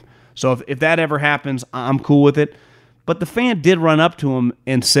free game. So if that ever happens, I'm cool with it. But the fan did run up to him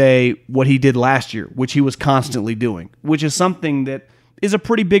and say what he did last year, which he was constantly doing, which is something that is a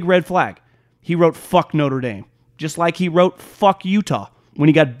pretty big red flag. He wrote, "Fuck Notre Dame," just like he wrote, "Fuck Utah," when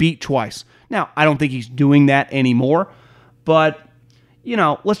he got beat twice. Now, I don't think he's doing that anymore, but,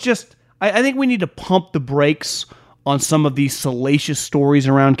 I think we need to pump the brakes on some of these salacious stories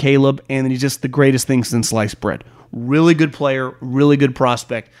around Caleb, and he's just the greatest thing since sliced bread. Really good player, really good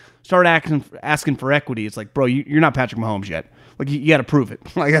prospect. Start asking for equity. It's like, bro, you're not Patrick Mahomes yet. Like, you got to prove it.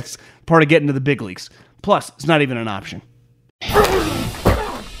 Like, that's part of getting to the big leagues. Plus, it's not even an option.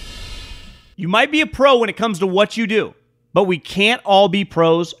 You might be a pro when it comes to what you do, but we can't all be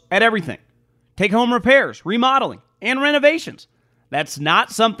pros at everything. Take home repairs, remodeling, and renovations. That's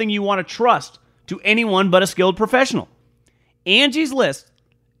not something you want to trust to anyone but a skilled professional. Angie's List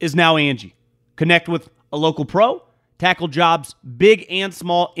is now Angie. Connect with a local pro, tackle jobs big and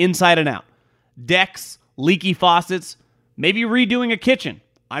small, inside and out. Decks, leaky faucets, maybe redoing a kitchen.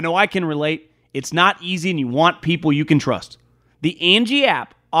 I know I can relate. It's not easy and you want people you can trust. The Angie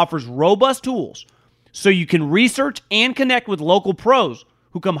app offers robust tools so you can research and connect with local pros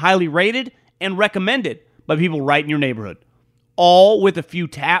who come highly rated and recommended by people right in your neighborhood. All with a few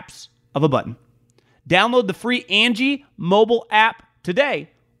taps of a button. Download the free Angie mobile app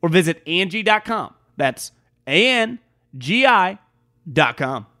today or visit Angie.com. That's ANGI.com.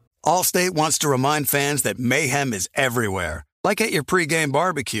 Allstate wants to remind fans that mayhem is everywhere, like at your pregame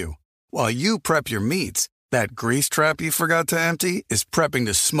barbecue. While you prep your meats, that grease trap you forgot to empty is prepping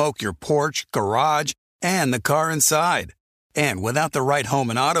to smoke your porch, garage, and the car inside. And without the right home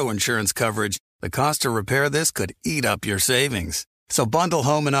and auto insurance coverage, the cost to repair this could eat up your savings. So bundle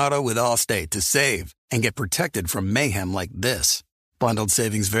home and auto with Allstate to save and get protected from mayhem like this. Bundled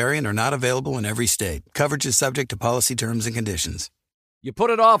savings vary and are not available in every state. Coverage is subject to policy terms and conditions. You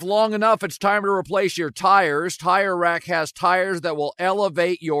put it off long enough, it's time to replace your tires. Tire Rack has tires that will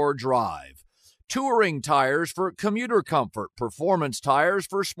elevate your drive. Touring tires for commuter comfort, performance tires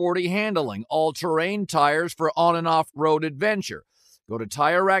for sporty handling, all-terrain tires for on- and off-road adventure. Go to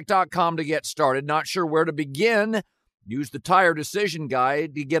TireRack.com to get started. Not sure where to begin? Use the Tire Decision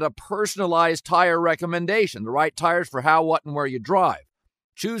Guide to get a personalized tire recommendation, the right tires for how, what, and where you drive.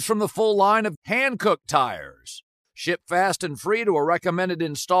 Choose from the full line of hand-cooked tires. Ship fast and free to a recommended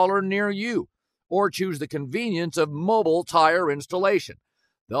installer near you. Or choose the convenience of mobile tire installation.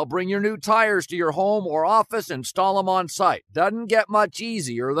 They'll bring your new tires to your home or office, install them on site. Doesn't get much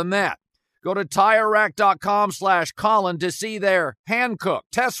easier than that. Go to TireRack.com/Colin to see their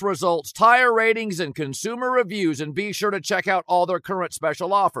hand-cooked test results, tire ratings, and consumer reviews, and be sure to check out all their current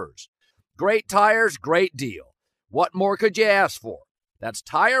special offers. Great tires, great deal. What more could you ask for? That's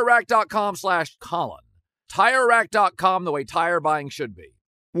TireRack.com/Colin. TireRack.com, the way tire buying should be.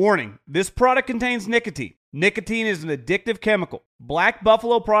 Warning, this product contains nicotine. Nicotine is an addictive chemical. Black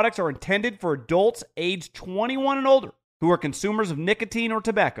Buffalo products are intended for adults aged 21 and older who are consumers of nicotine or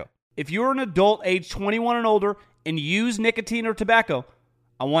tobacco. If you're an adult aged 21 and older and use nicotine or tobacco,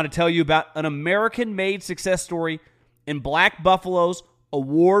 I want to tell you about an American-made success story in Black Buffalo's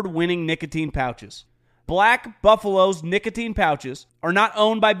award-winning nicotine pouches. Black Buffalo's nicotine pouches are not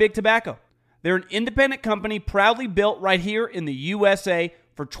owned by Big Tobacco. They're an independent company proudly built right here in the USA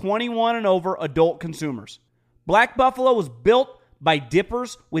for 21 and over adult consumers. Black Buffalo was built by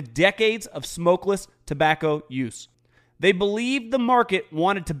dippers with decades of smokeless tobacco use. They believed the market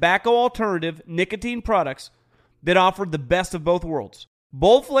wanted tobacco alternative nicotine products that offered the best of both worlds.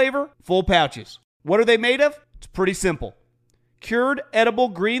 Bold flavor, full pouches. What are they made of? It's pretty simple. Cured edible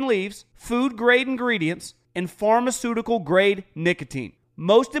green leaves, food-grade ingredients, and pharmaceutical-grade nicotine.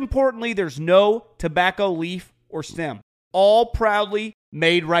 Most importantly, there's no tobacco leaf or stem. All proudly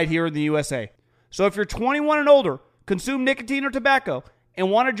made right here in the USA. So if you're 21 and older, consume nicotine or tobacco, and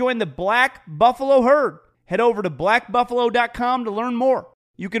want to join the Black Buffalo herd, head over to blackbuffalo.com to learn more.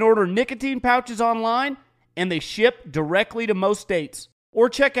 You can order nicotine pouches online, and they ship directly to most states. Or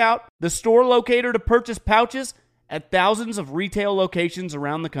check out the store locator to purchase pouches at thousands of retail locations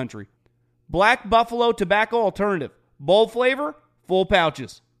around the country. Black Buffalo Tobacco Alternative. Bold flavor, full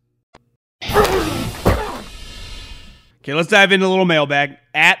pouches. Okay, let's dive into a little mailbag.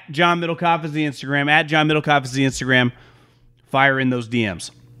 At John Middlecoff is the Instagram. At John Middlecoff is the Instagram. Fire in those DMs.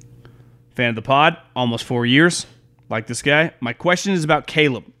 Fan of the pod, almost 4 years. Like this guy. My question is about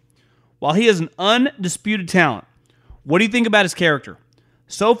Caleb. While he is an undisputed talent, what do you think about his character?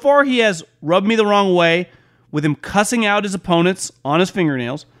 So far, he has rubbed me the wrong way with him cussing out his opponents on his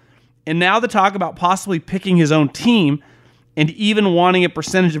fingernails, and now the talk about possibly picking his own team and even wanting a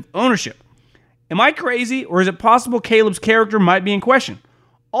percentage of ownership. Am I crazy, or is it possible Caleb's character might be in question?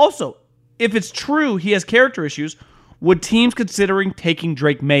 Also, if it's true he has character issues, would teams considering taking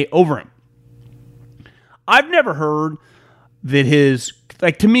Drake May over him? I've never heard that his,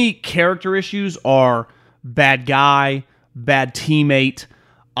 to me, character issues are bad guy, bad teammate,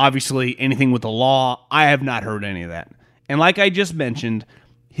 obviously anything with the law. I have not heard any of that. And like I just mentioned,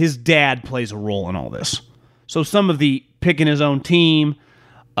 his dad plays a role in all this. So some of the picking his own team,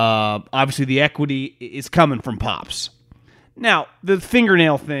 obviously the equity is coming from Pops. Now, the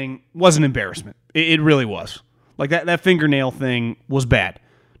fingernail thing was an embarrassment. It really was. Like that fingernail thing was bad.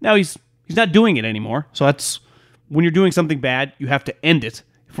 Now he's not doing it anymore. So that's when you're doing something bad, you have to end it.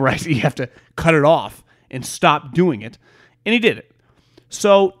 Right? You have to cut it off and stop doing it. And he did it.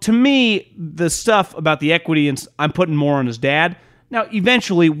 So to me, the stuff about the equity, and I'm putting more on his dad. Now,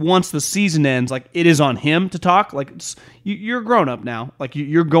 eventually, once the season ends, it is on him to talk. You're grown up now.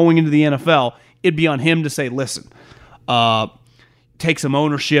 You're going into the NFL. It'd be on him to say, listen, take some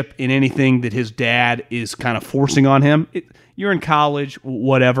ownership in anything that his dad is kind of forcing on him. You're in college,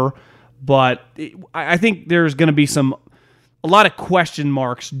 whatever. But I think there's going to be a lot of question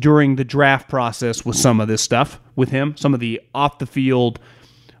marks during the draft process with some of this stuff with him, some of the off-the-field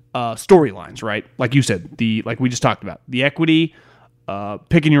storylines, right? Like you said, like we just talked about, the equity,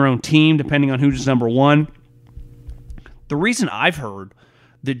 picking your own team depending on who's number one. The reason I've heard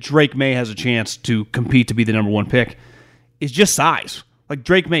that Drake May has a chance to compete to be the number one pick is just size. Like,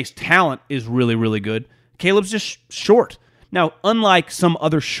 Drake May's talent is really, really good. Caleb's just short. Now, unlike some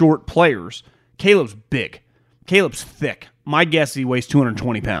other short players, Caleb's big. Caleb's thick. My guess he weighs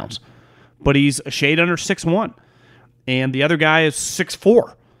 220 pounds. But he's a shade under 6'1". And the other guy is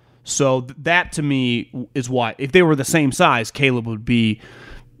 6'4". So that, to me, is why. If they were the same size, Caleb would be...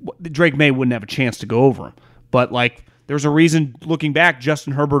 Drake May wouldn't have a chance to go over him. But, like, there's a reason, looking back,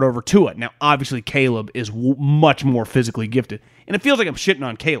 Justin Herbert over Tua. Now, obviously, Caleb is much more physically gifted. And it feels like I'm shitting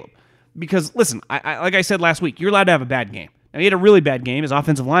on Caleb. Because, listen, like I said last week, you're allowed to have a bad game. Now, he had a really bad game. His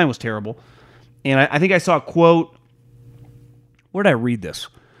offensive line was terrible. And I think I saw a quote. Where did I read this?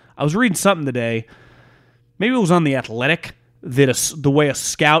 I was reading something today. Maybe it was on The Athletic. The way a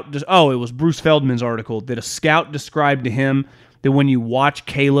scout... it was Bruce Feldman's article. That a scout described to him that when you watch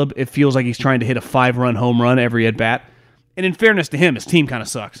Caleb, it feels like he's trying to hit a 5-run home run every at-bat. And in fairness to him, his team kind of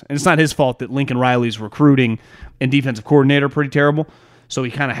sucks. And it's not his fault that Lincoln Riley's recruiting and defensive coordinator are pretty terrible. So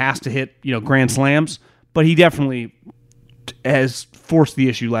he kind of has to hit, grand slams. But he definitely has forced the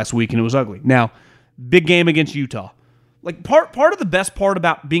issue last week, and it was ugly. Now, big game against Utah. Like, part of the best part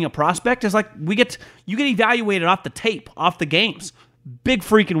about being a prospect is, like, you get evaluated off the tape, off the games. Big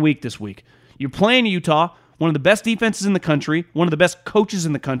freaking week this week. You're playing Utah, one of the best defenses in the country, one of the best coaches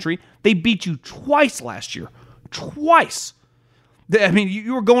in the country. They beat you twice last year. Twice. I mean,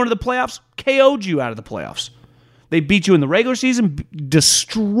 you were going to the playoffs, KO'd you out of the playoffs. They beat you in the regular season,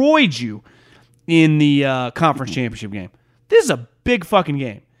 destroyed you in the conference championship game. This is a big fucking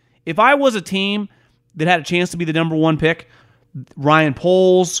game. If I was a team that had a chance to be the number one pick, Ryan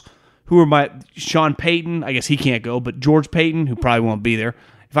Poles, Sean Payton, I guess he can't go, but George Payton, who probably won't be there.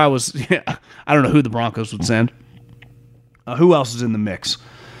 If I was, I don't know who the Broncos would send. Who else is in the mix?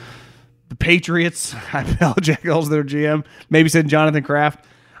 The Patriots, Belichick's their GM, maybe send Jonathan Kraft.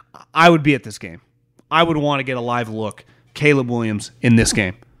 I would be at this game. I would want to get a live look. Caleb Williams in this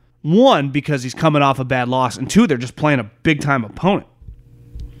game. One, because he's coming off a bad loss, and two, they're just playing a big-time opponent.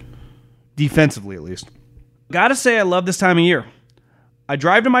 Defensively, at least. Gotta say, I love this time of year. I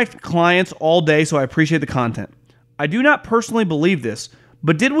drive to my clients all day, so I appreciate the content. I do not personally believe this,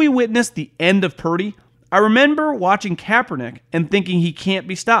 but did we witness the end of Purdy? I remember watching Kaepernick and thinking he can't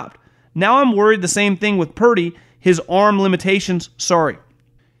be stopped. Now I'm worried the same thing with Purdy. His arm limitations, sorry.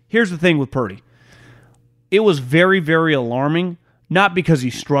 Here's the thing with Purdy. It was very, very alarming, not because he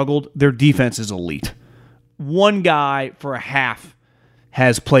struggled. Their defense is elite. One guy for a half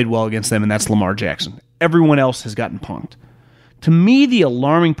has played well against them, and that's Lamar Jackson. Everyone else has gotten punked. To me, the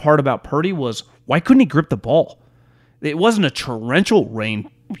alarming part about Purdy was, why couldn't he grip the ball? It wasn't a torrential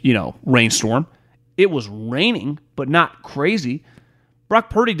rainstorm. It was raining, but not crazy. Brock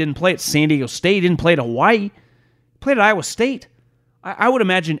Purdy didn't play at San Diego State, didn't play at Hawaii. He played at Iowa State. I would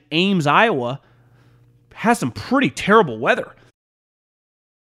imagine Ames, Iowa, has some pretty terrible weather.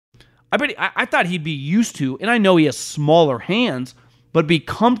 I thought he'd be used to, and I know he has smaller hands, but be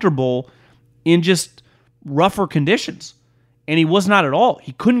comfortable in just rougher conditions. And he was not at all.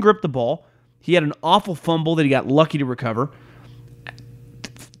 He couldn't grip the ball. He had an awful fumble that he got lucky to recover.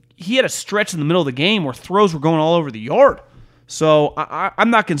 He had a stretch in the middle of the game where throws were going all over the yard. So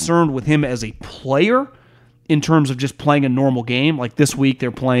I'm not concerned with him as a player in terms of just playing a normal game. Like this week,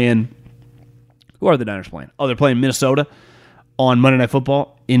 they're playing... Who are the Niners playing? Oh, they're playing Minnesota on Monday Night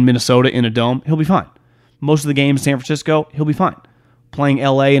Football in Minnesota in a dome. He'll be fine. Most of the games in San Francisco, he'll be fine. Playing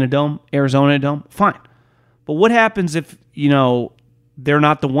LA in a dome, Arizona in a dome, fine. But what happens if, they're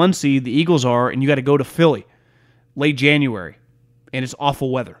not the 1 seed, the Eagles are, and you got to go to Philly late January, and it's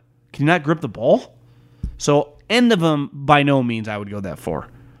awful weather? Can you not grip the ball? So, end of them, by no means I would go that far.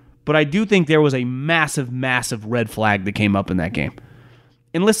 But I do think there was a massive, massive red flag that came up in that game.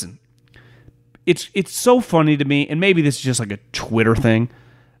 And listen, it's so funny to me, and maybe this is just like a Twitter thing,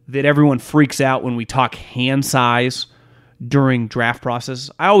 that everyone freaks out when we talk hand size during draft process.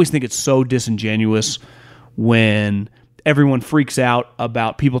 I always think it's so disingenuous when everyone freaks out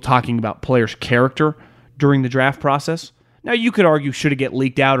about people talking about players' character during the draft process. Now, you could argue should it get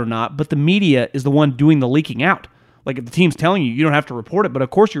leaked out or not, but the media is the one doing the leaking out. Like, if the team's telling you, you don't have to report it, but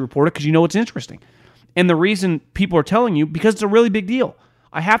of course you report it because you know it's interesting. And the reason people are telling you, because it's a really big deal.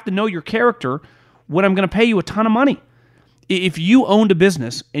 I have to know your character when I'm going to pay you a ton of money. If you owned a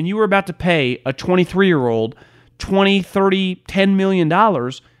business and you were about to pay a 23-year-old $20, $30, $10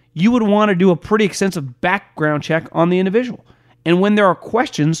 million, you would want to do a pretty extensive background check on the individual. And when there are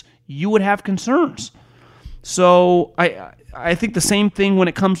questions, you would have concerns. So I think the same thing when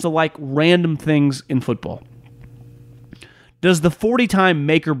it comes to like random things in football. Does the 40 time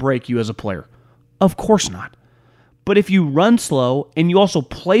make or break you as a player? Of course not. But if you run slow and you also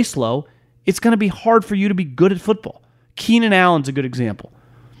play slow, it's going to be hard for you to be good at football. Keenan Allen's a good example.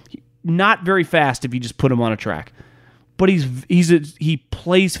 Not very fast if you just put him on a track, but he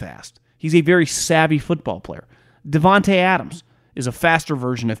plays fast. He's a very savvy football player. Devontae Adams is a faster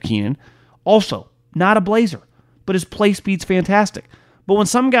version of Keenan. Also, not a blazer, but his play speed's fantastic. But when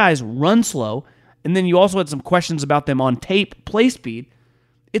some guys run slow, and then you also had some questions about them on tape, play speed,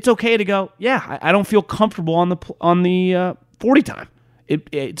 it's okay to go, yeah, I don't feel comfortable on the 40 time.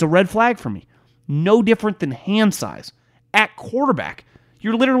 It's a red flag for me. No different than hand size. At quarterback,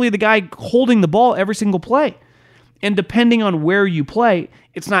 you're literally the guy holding the ball every single play. And depending on where you play,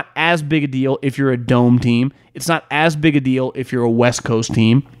 it's not as big a deal if you're a dome team. It's not as big a deal if you're a West Coast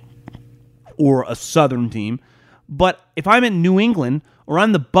team or a Southern team. But if I'm in New England or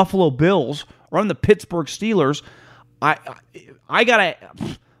I'm the Buffalo Bills or I'm the Pittsburgh Steelers, I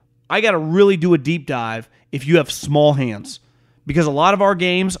gotta really do a deep dive if you have small hands, because a lot of our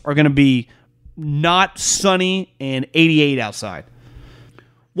games are going to be not sunny and 88 outside.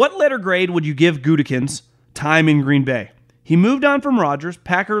 What letter grade would you give Gutekunst's time in Green Bay? He moved on from Rodgers.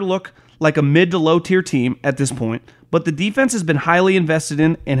 Packers look like a mid to low tier team at this point, but the defense has been highly invested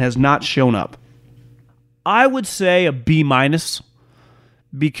in and has not shown up. I would say a B-,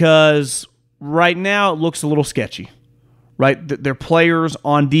 because right now it looks a little sketchy. Right? Their players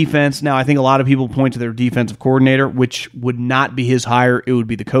on defense. Now, I think a lot of people point to their defensive coordinator, which would not be his hire. It would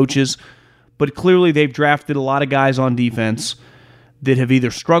be the coaches. But clearly, they've drafted a lot of guys on defense that have either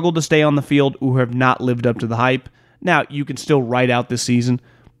struggled to stay on the field or have not lived up to the hype. Now, you can still write out this season,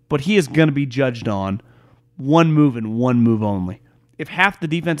 but he is going to be judged on one move and one move only. If half the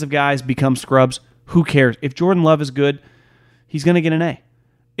defensive guys become scrubs, who cares? If Jordan Love is good, he's going to get an A.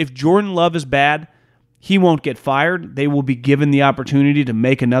 If Jordan Love is bad, he won't get fired. They will be given the opportunity to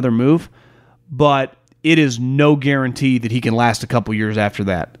make another move, but it is no guarantee that he can last a couple years after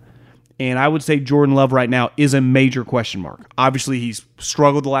that. And I would say Jordan Love right now is a major question mark. Obviously, he's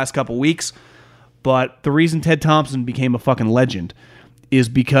struggled the last couple weeks, but the reason Ted Thompson became a fucking legend is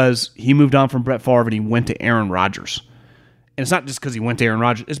because he moved on from Brett Favre and he went to Aaron Rodgers. And it's not just because he went to Aaron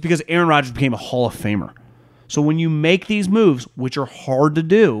Rodgers. It's because Aaron Rodgers became a Hall of Famer. So when you make these moves, which are hard to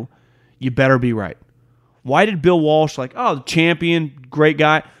do, you better be right. Why did Bill Walsh, the champion, great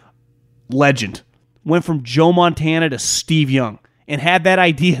guy, legend, went from Joe Montana to Steve Young and had that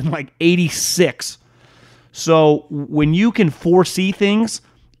idea in 86? So when you can foresee things,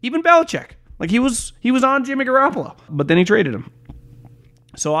 even Belichick, he was on Jimmy Garoppolo, but then he traded him.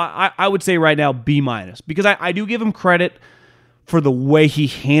 So I would say right now B-, because I do give him credit for the way he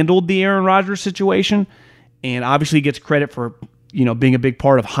handled the Aaron Rodgers situation, and obviously he gets credit for being a big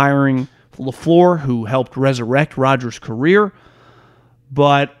part of hiring LaFleur, who helped resurrect Rodgers' career.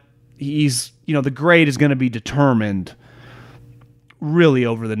 But he's, the grade is going to be determined really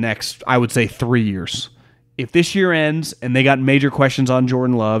over the next, I would say, 3 years. If this year ends and they got major questions on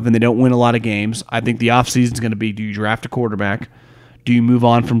Jordan Love and they don't win a lot of games, I think the offseason is going to be, do you draft a quarterback? Do you move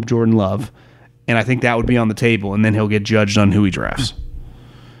on from Jordan Love? And I think that would be on the table, and then he'll get judged on who he drafts.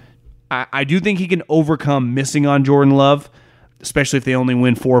 I do think he can overcome missing on Jordan Love, especially if they only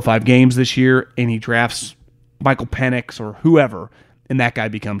win 4 or 5 games this year and he drafts Michael Penix or whoever, and that guy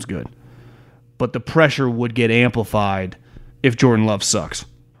becomes good. But the pressure would get amplified if Jordan Love sucks.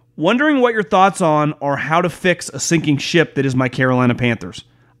 Wondering what your thoughts on are how to fix a sinking ship that is my Carolina Panthers.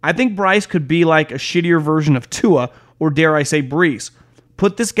 I think Bryce could be like a shittier version of Tua, or dare I say Breeze.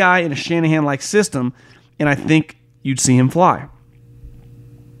 Put this guy in a Shanahan-like system, and I think you'd see him fly.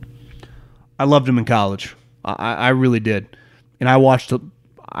 I loved him in college. I really did. And I watched,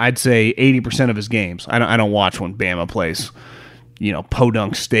 I'd say, 80% of his games. I don't watch when Bama plays,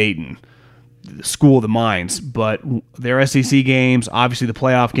 Podunk State and the School of the Mines. But their SEC games, obviously the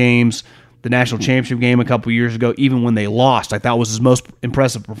playoff games, the national championship game a couple years ago, even when they lost, I thought was his most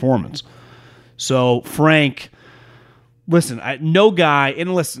impressive performance. So, Frank, listen, I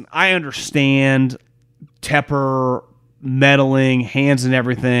understand Tepper meddling, hands and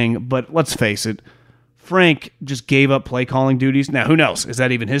everything, but let's face it, Frank just gave up play calling duties. Now, who knows? Is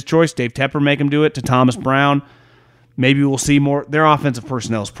that even his choice? Dave Tepper make him do it to Thomas Brown? Maybe we'll see more. Their offensive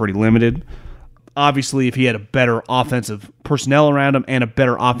personnel is pretty limited. Obviously, if he had a better offensive personnel around him and a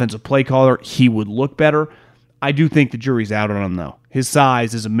better offensive play caller, he would look better. I do think the jury's out on him, though. His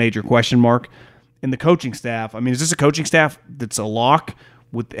size is a major question mark. And the coaching staff, is this a coaching staff that's a lock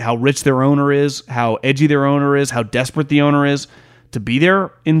with how rich their owner is, how edgy their owner is, how desperate the owner is to be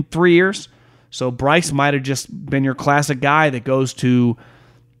there in 3 years? So Bryce might have just been your classic guy that goes to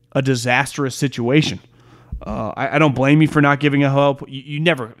a disastrous situation. I don't blame you for not giving a hope. You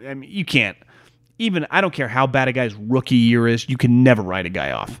never, you can't. even, I don't care how bad a guy's rookie year is, you can never write a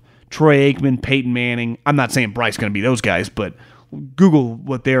guy off. Troy Aikman, Peyton Manning. I'm not saying Bryce going to be those guys, but Google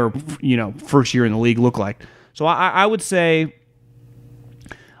what their first year in the league look like. So I would say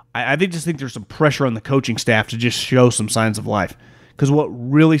I just think there's some pressure on the coaching staff to just show some signs of life. Because what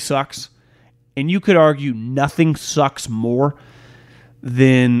really sucks, and you could argue nothing sucks more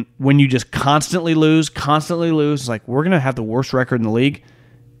than when you just constantly lose. It's like, we're going to have the worst record in the league,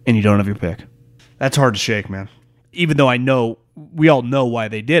 and you don't have your pick. That's hard to shake, man. Even though we all know why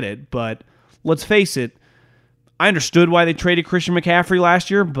they did it, but let's face it, I understood why they traded Christian McCaffrey last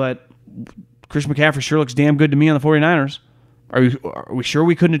year, but Christian McCaffrey sure looks damn good to me on the 49ers. Are we sure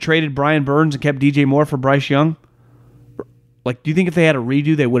we couldn't have traded Brian Burns and kept DJ Moore for Bryce Young? Like, do you think if they had a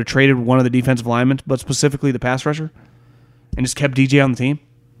redo, they would have traded one of the defensive linemen, but specifically the pass rusher, and just kept DJ on the team?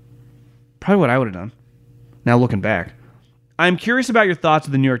 Probably what I would have done. Now looking back. I'm curious about your thoughts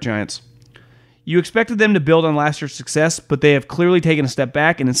of the New York Giants. You expected them to build on last year's success, but they have clearly taken a step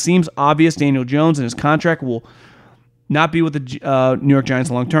back, and it seems obvious Daniel Jones and his contract will not be with the New York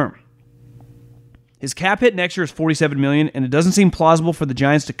Giants long term. His cap hit next year is $47 million, and it doesn't seem plausible for the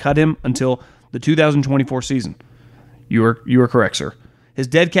Giants to cut him until the 2024 season. You are correct, sir. His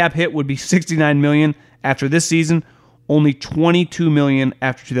dead cap hit would be $69 million after this season, only $22 million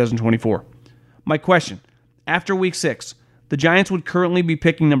after 2024. My question, after Week 6, the Giants would currently be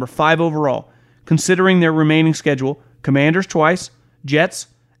picking number 5 overall, considering their remaining schedule: Commanders twice, Jets,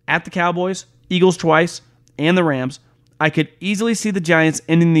 at the Cowboys, Eagles twice, and the Rams. I could easily see the Giants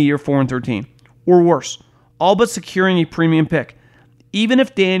ending the year 4-13, or worse, all but securing a premium pick. Even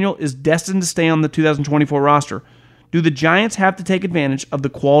if Daniel is destined to stay on the 2024 roster, do the Giants have to take advantage of the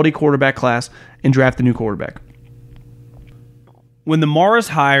quality quarterback class and draft a new quarterback? When the Maras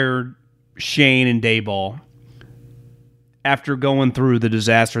hired Shane and Daboll, after going through the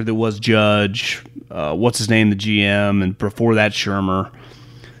disaster that was Judge, the GM, and before that Shermer,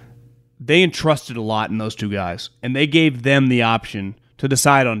 they entrusted a lot in those two guys, and they gave them the option to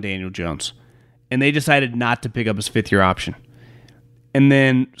decide on Daniel Jones, and they decided not to pick up his fifth-year option. And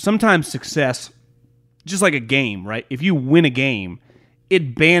then sometimes success, just like a game, right? If you win a game,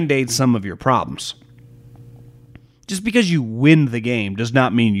 it band-aids some of your problems. Just because you win the game does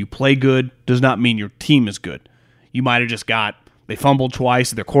not mean you play good, does not mean your team is good. You might have just they fumbled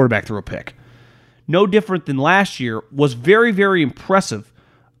twice, their quarterback threw a pick. No different than last year, was very, very impressive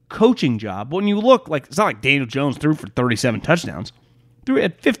coaching job. But when you look, it's not like Daniel Jones threw for 37 touchdowns. Threw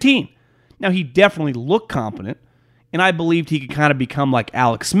at 15. Now, he definitely looked competent, and I believed he could kind of become like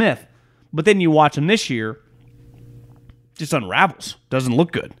Alex Smith. But then you watch him this year, just unravels. Doesn't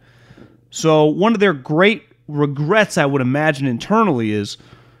look good. So one of their great regrets, I would imagine, internally is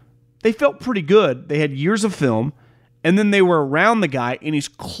they felt pretty good. They had years of film, and then they were around the guy, and he's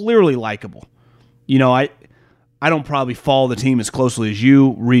clearly likable. I don't probably follow the team as closely as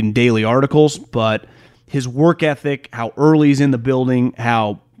you, reading daily articles, but his work ethic, how early he's in the building,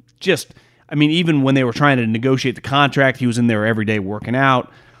 even when they were trying to negotiate the contract, he was in there every day working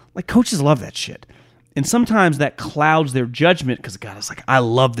out. Coaches love that shit. And sometimes that clouds their judgment because God is like, I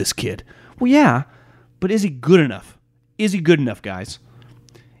love this kid. Well, yeah, but is he good enough? Is he good enough, guys?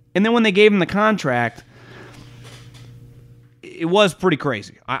 And then when they gave him the contract, it was pretty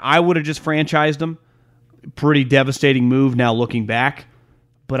crazy. I would have just franchised him. Pretty devastating move now looking back.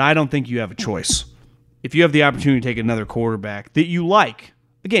 But I don't think you have a choice. If you have the opportunity to take another quarterback that you like,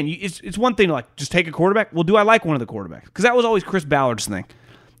 again, it's one thing to just take a quarterback. Well, do I like one of the quarterbacks? Because that was always Chris Ballard's thing.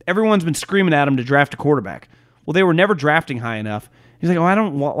 Everyone's been screaming at him to draft a quarterback. Well, they were never drafting high enough. He's like, I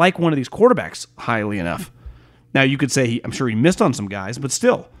don't like one of these quarterbacks highly enough. Now, you could say I'm sure he missed on some guys, but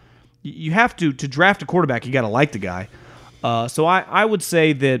still, you have to draft a quarterback, you got to like the guy. So I would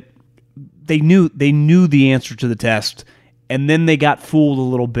say that they knew the answer to the test, and then they got fooled a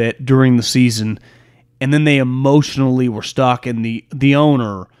little bit during the season, and then they emotionally were stuck, and the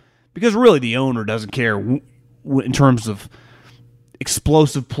owner, because really the owner doesn't care in terms of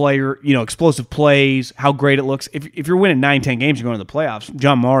explosive plays, how great it looks. If you're winning 9-10 games, you're going to the playoffs,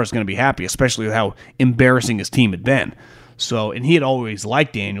 John Mara is going to be happy, especially with how embarrassing his team had been. So, and he had always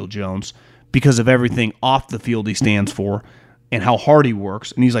liked Daniel Jones because of everything off the field he stands for and how hard he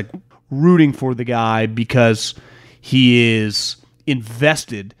works. And he's rooting for the guy because he is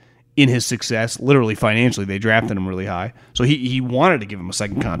invested in his success, literally financially. They drafted him really high. So he wanted to give him a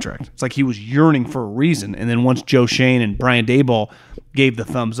second contract. It's like he was yearning for a reason. And then once Joe Shane and Brian Daboll gave the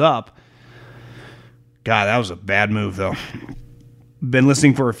thumbs up, God, that was a bad move, though. Been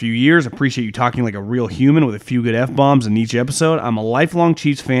listening for a few years. Appreciate you talking like a real human with a few good F-bombs in each episode. I'm a lifelong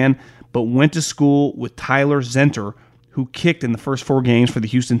Chiefs fan, but went to school with Tyler Zenter, who kicked in the first 4 games for the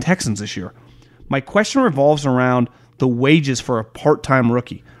Houston Texans this year. My question revolves around the wages for a part-time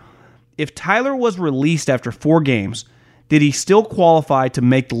rookie. If Tyler was released after 4 games, did he still qualify to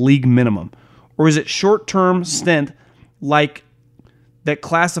make the league minimum? Or is it short-term stint like that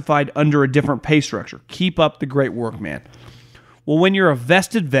classified under a different pay structure? Keep up the great work, man. Well, when you're a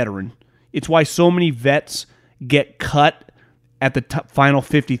vested veteran, it's why so many vets get cut at the final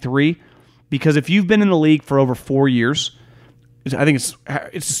 53, because if you've been in the league for over 4 years, I think it's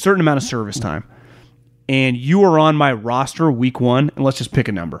a certain amount of service time, and you are on my roster week 1, and let's just pick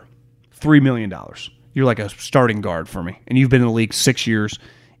a number, $3 million. You're like a starting guard for me, and you've been in the league 6 years,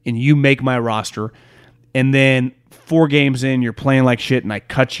 and you make my roster, and then 4 games in, you're playing like shit, and I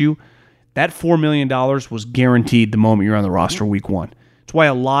cut you. That $4 million was guaranteed the moment you're on the roster week 1. It's why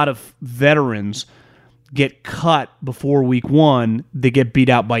a lot of veterans get cut before week 1. They get beat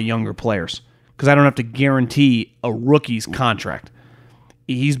out by younger players because I don't have to guarantee a rookie's contract.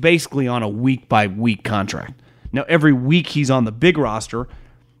 He's basically on a week-by-week contract. Now, every week he's on the big roster,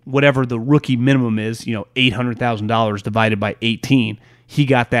 whatever the rookie minimum is, $800,000 divided by 18, he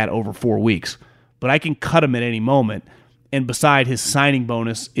got that over 4 weeks. But I can cut him at any moment. And beside his signing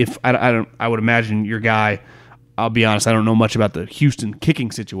bonus, if I would imagine your guy, I'll be honest, I don't know much about the Houston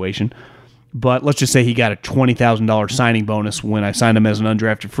kicking situation, but let's just say he got a $20,000 signing bonus when I signed him as an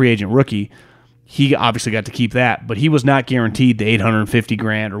undrafted free agent rookie. He obviously got to keep that, but he was not guaranteed the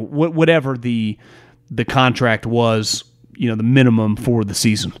 $850,000 or whatever the contract was, the minimum for the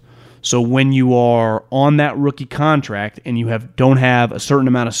season. So when you are on that rookie contract and you don't have a certain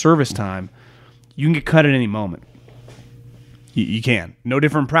amount of service time, you can get cut at any moment. You can. No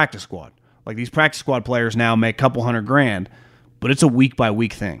different practice squad. Like these practice squad players now make a couple $100,000, but it's a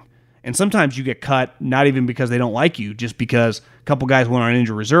week-by-week thing. And sometimes you get cut not even because they don't like you, just because a couple guys went on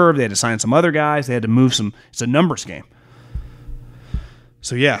injured reserve, they had to sign some other guys, they had to move some. It's a numbers game.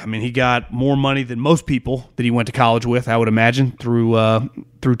 So yeah, he got more money than most people that he went to college with, I would imagine, through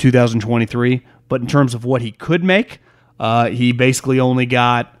 2023. But in terms of what he could make, he basically only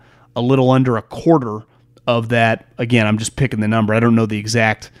got a little under a quarter of that. Again, I'm just picking the number. I don't know the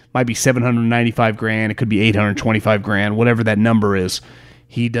exact. Might be $795,000. It could be $825,000. Whatever that number is,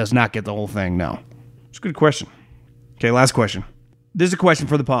 he does not get the whole thing. No, it's a good question. Okay, last question. This is a question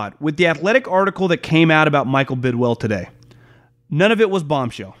for the pod. With the Athletic article that came out about Michael Bidwell today, none of it was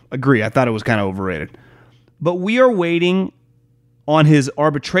bombshell. Agree. I thought it was kind of overrated. But we are waiting on his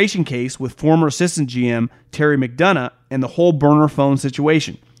arbitration case with former assistant GM Terry McDonough and the whole burner phone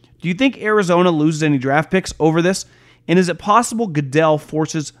situation. Do you think Arizona loses any draft picks over this? And is it possible Goodell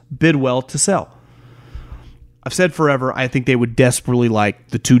forces Bidwell to sell? I've said forever, I think they would desperately like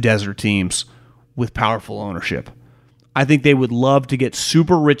the 2 desert teams with powerful ownership. I think they would love to get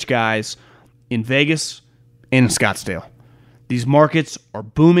super rich guys in Vegas and in Scottsdale. These markets are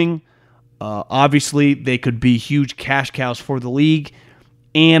booming. Obviously, they could be huge cash cows for the league.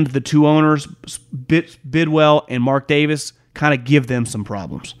 And the 2 owners, Bidwell and Mark Davis, kind of give them some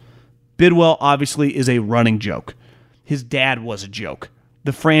problems. Bidwell obviously is a running joke. His dad was a joke.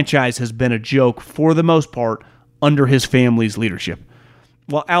 The franchise has been a joke for the most part under his family's leadership.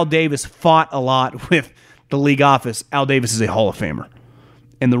 While Al Davis fought a lot with the league office, Al Davis is a Hall of Famer.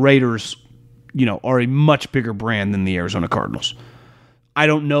 And the Raiders, are a much bigger brand than the Arizona Cardinals. I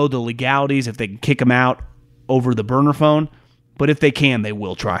don't know the legalities if they can kick him out over the burner phone, but if they can, they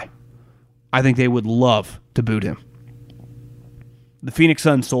will try. I think they would love to boot him. The Phoenix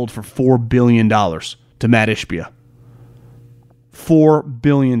Suns sold for $4 billion to Matt Ishbia. $4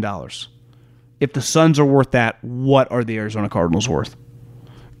 billion. If the Suns are worth that, what are the Arizona Cardinals worth?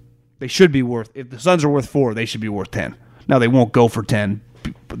 They should be worth, if the Suns are worth 4, they should be worth 10. Now, they won't go for 10.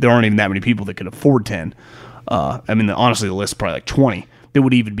 There aren't even that many people that could afford 10. Honestly, the list is probably like 20 that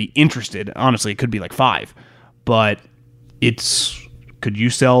would even be interested. Honestly, it could be like 5. But could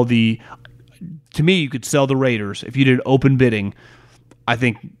you sell to me, you could sell the Raiders. If you did open bidding, I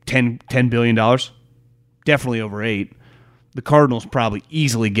think $10 billion. Definitely over 8. The Cardinals probably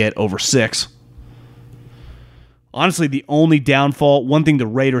easily get over 6. Honestly, the only downfall, one thing the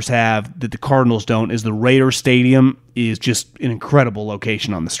Raiders have that the Cardinals don't, is the Raiders Stadium is just an incredible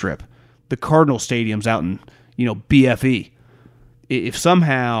location on the Strip. The Cardinals Stadium's out in, BFE. If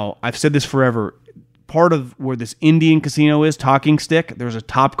somehow, I've said this forever, part of where this Indian casino is, Talking Stick, there's a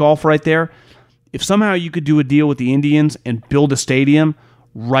Topgolf right there. If somehow you could do a deal with the Indians and build a stadium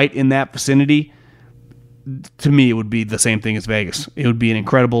right in that vicinity, to me, it would be the same thing as Vegas. It would be an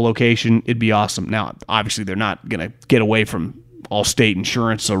incredible location. It'd be awesome. Now, obviously, they're not going to get away from Allstate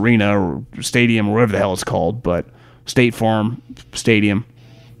Insurance Arena or Stadium or whatever the hell it's called, but State Farm Stadium,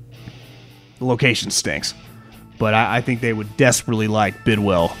 the location stinks. But I think they would desperately like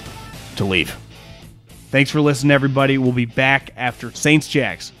Bidwell to leave. Thanks for listening, everybody. We'll be back after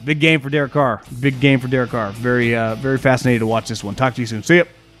Saints-Jags. Big game for Derek Carr. Big game for Derek Carr. Very fascinated to watch this one. Talk to you soon. See ya.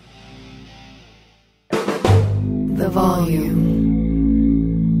 The Volume.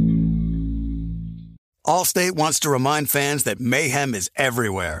 Allstate wants to remind fans that mayhem is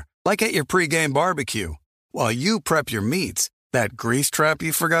everywhere, like at your pregame barbecue. While you prep your meats, that grease trap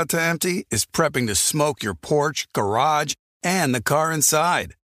you forgot to empty is prepping to smoke your porch, garage, and the car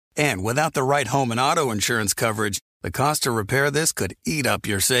inside. And without the right home and auto insurance coverage, the cost to repair this could eat up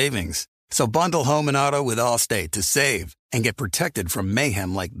your savings. So bundle home and auto with Allstate to save and get protected from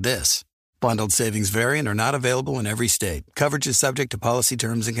mayhem like this. Bundled savings vary and are not available in every state. Coverage is subject to policy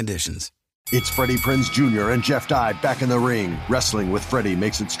terms and conditions. It's Freddie Prinze Jr. and Jeff Dye back in the ring. Wrestling with Freddie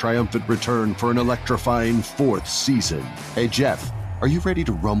makes its triumphant return for an electrifying 4th season. Hey, Jeff, are you ready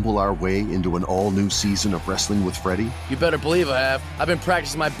to rumble our way into an all-new season of Wrestling with Freddie? You better believe I have. I've been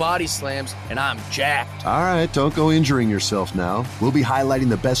practicing my body slams, and I'm jacked. All right, don't go injuring yourself now. We'll be highlighting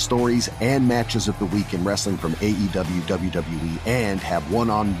the best stories and matches of the week in wrestling from AEW, WWE, and have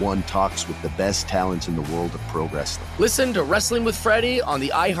one-on-one talks with the best talents in the world of pro wrestling. Listen to Wrestling with Freddie on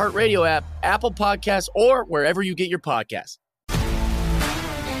the iHeartRadio app, Apple Podcasts, or wherever you get your podcasts.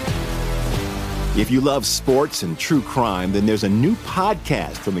 If you love sports and true crime, then there's a new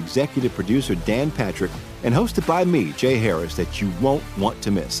podcast from executive producer Dan Patrick and hosted by me, Jay Harris, that you won't want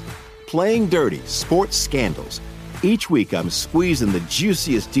to miss. Playing Dirty: Sports Scandals. Each week, I'm squeezing the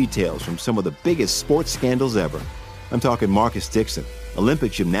juiciest details from some of the biggest sports scandals ever. I'm talking Marcus Dixon,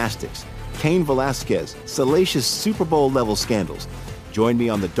 Olympic gymnastics, Cain Velasquez, salacious Super Bowl-level scandals. Join me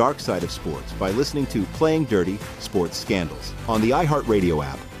on the dark side of sports by listening to Playing Dirty: Sports Scandals on the iHeartRadio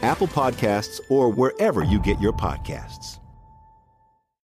app, Apple Podcasts, or wherever you get your podcasts.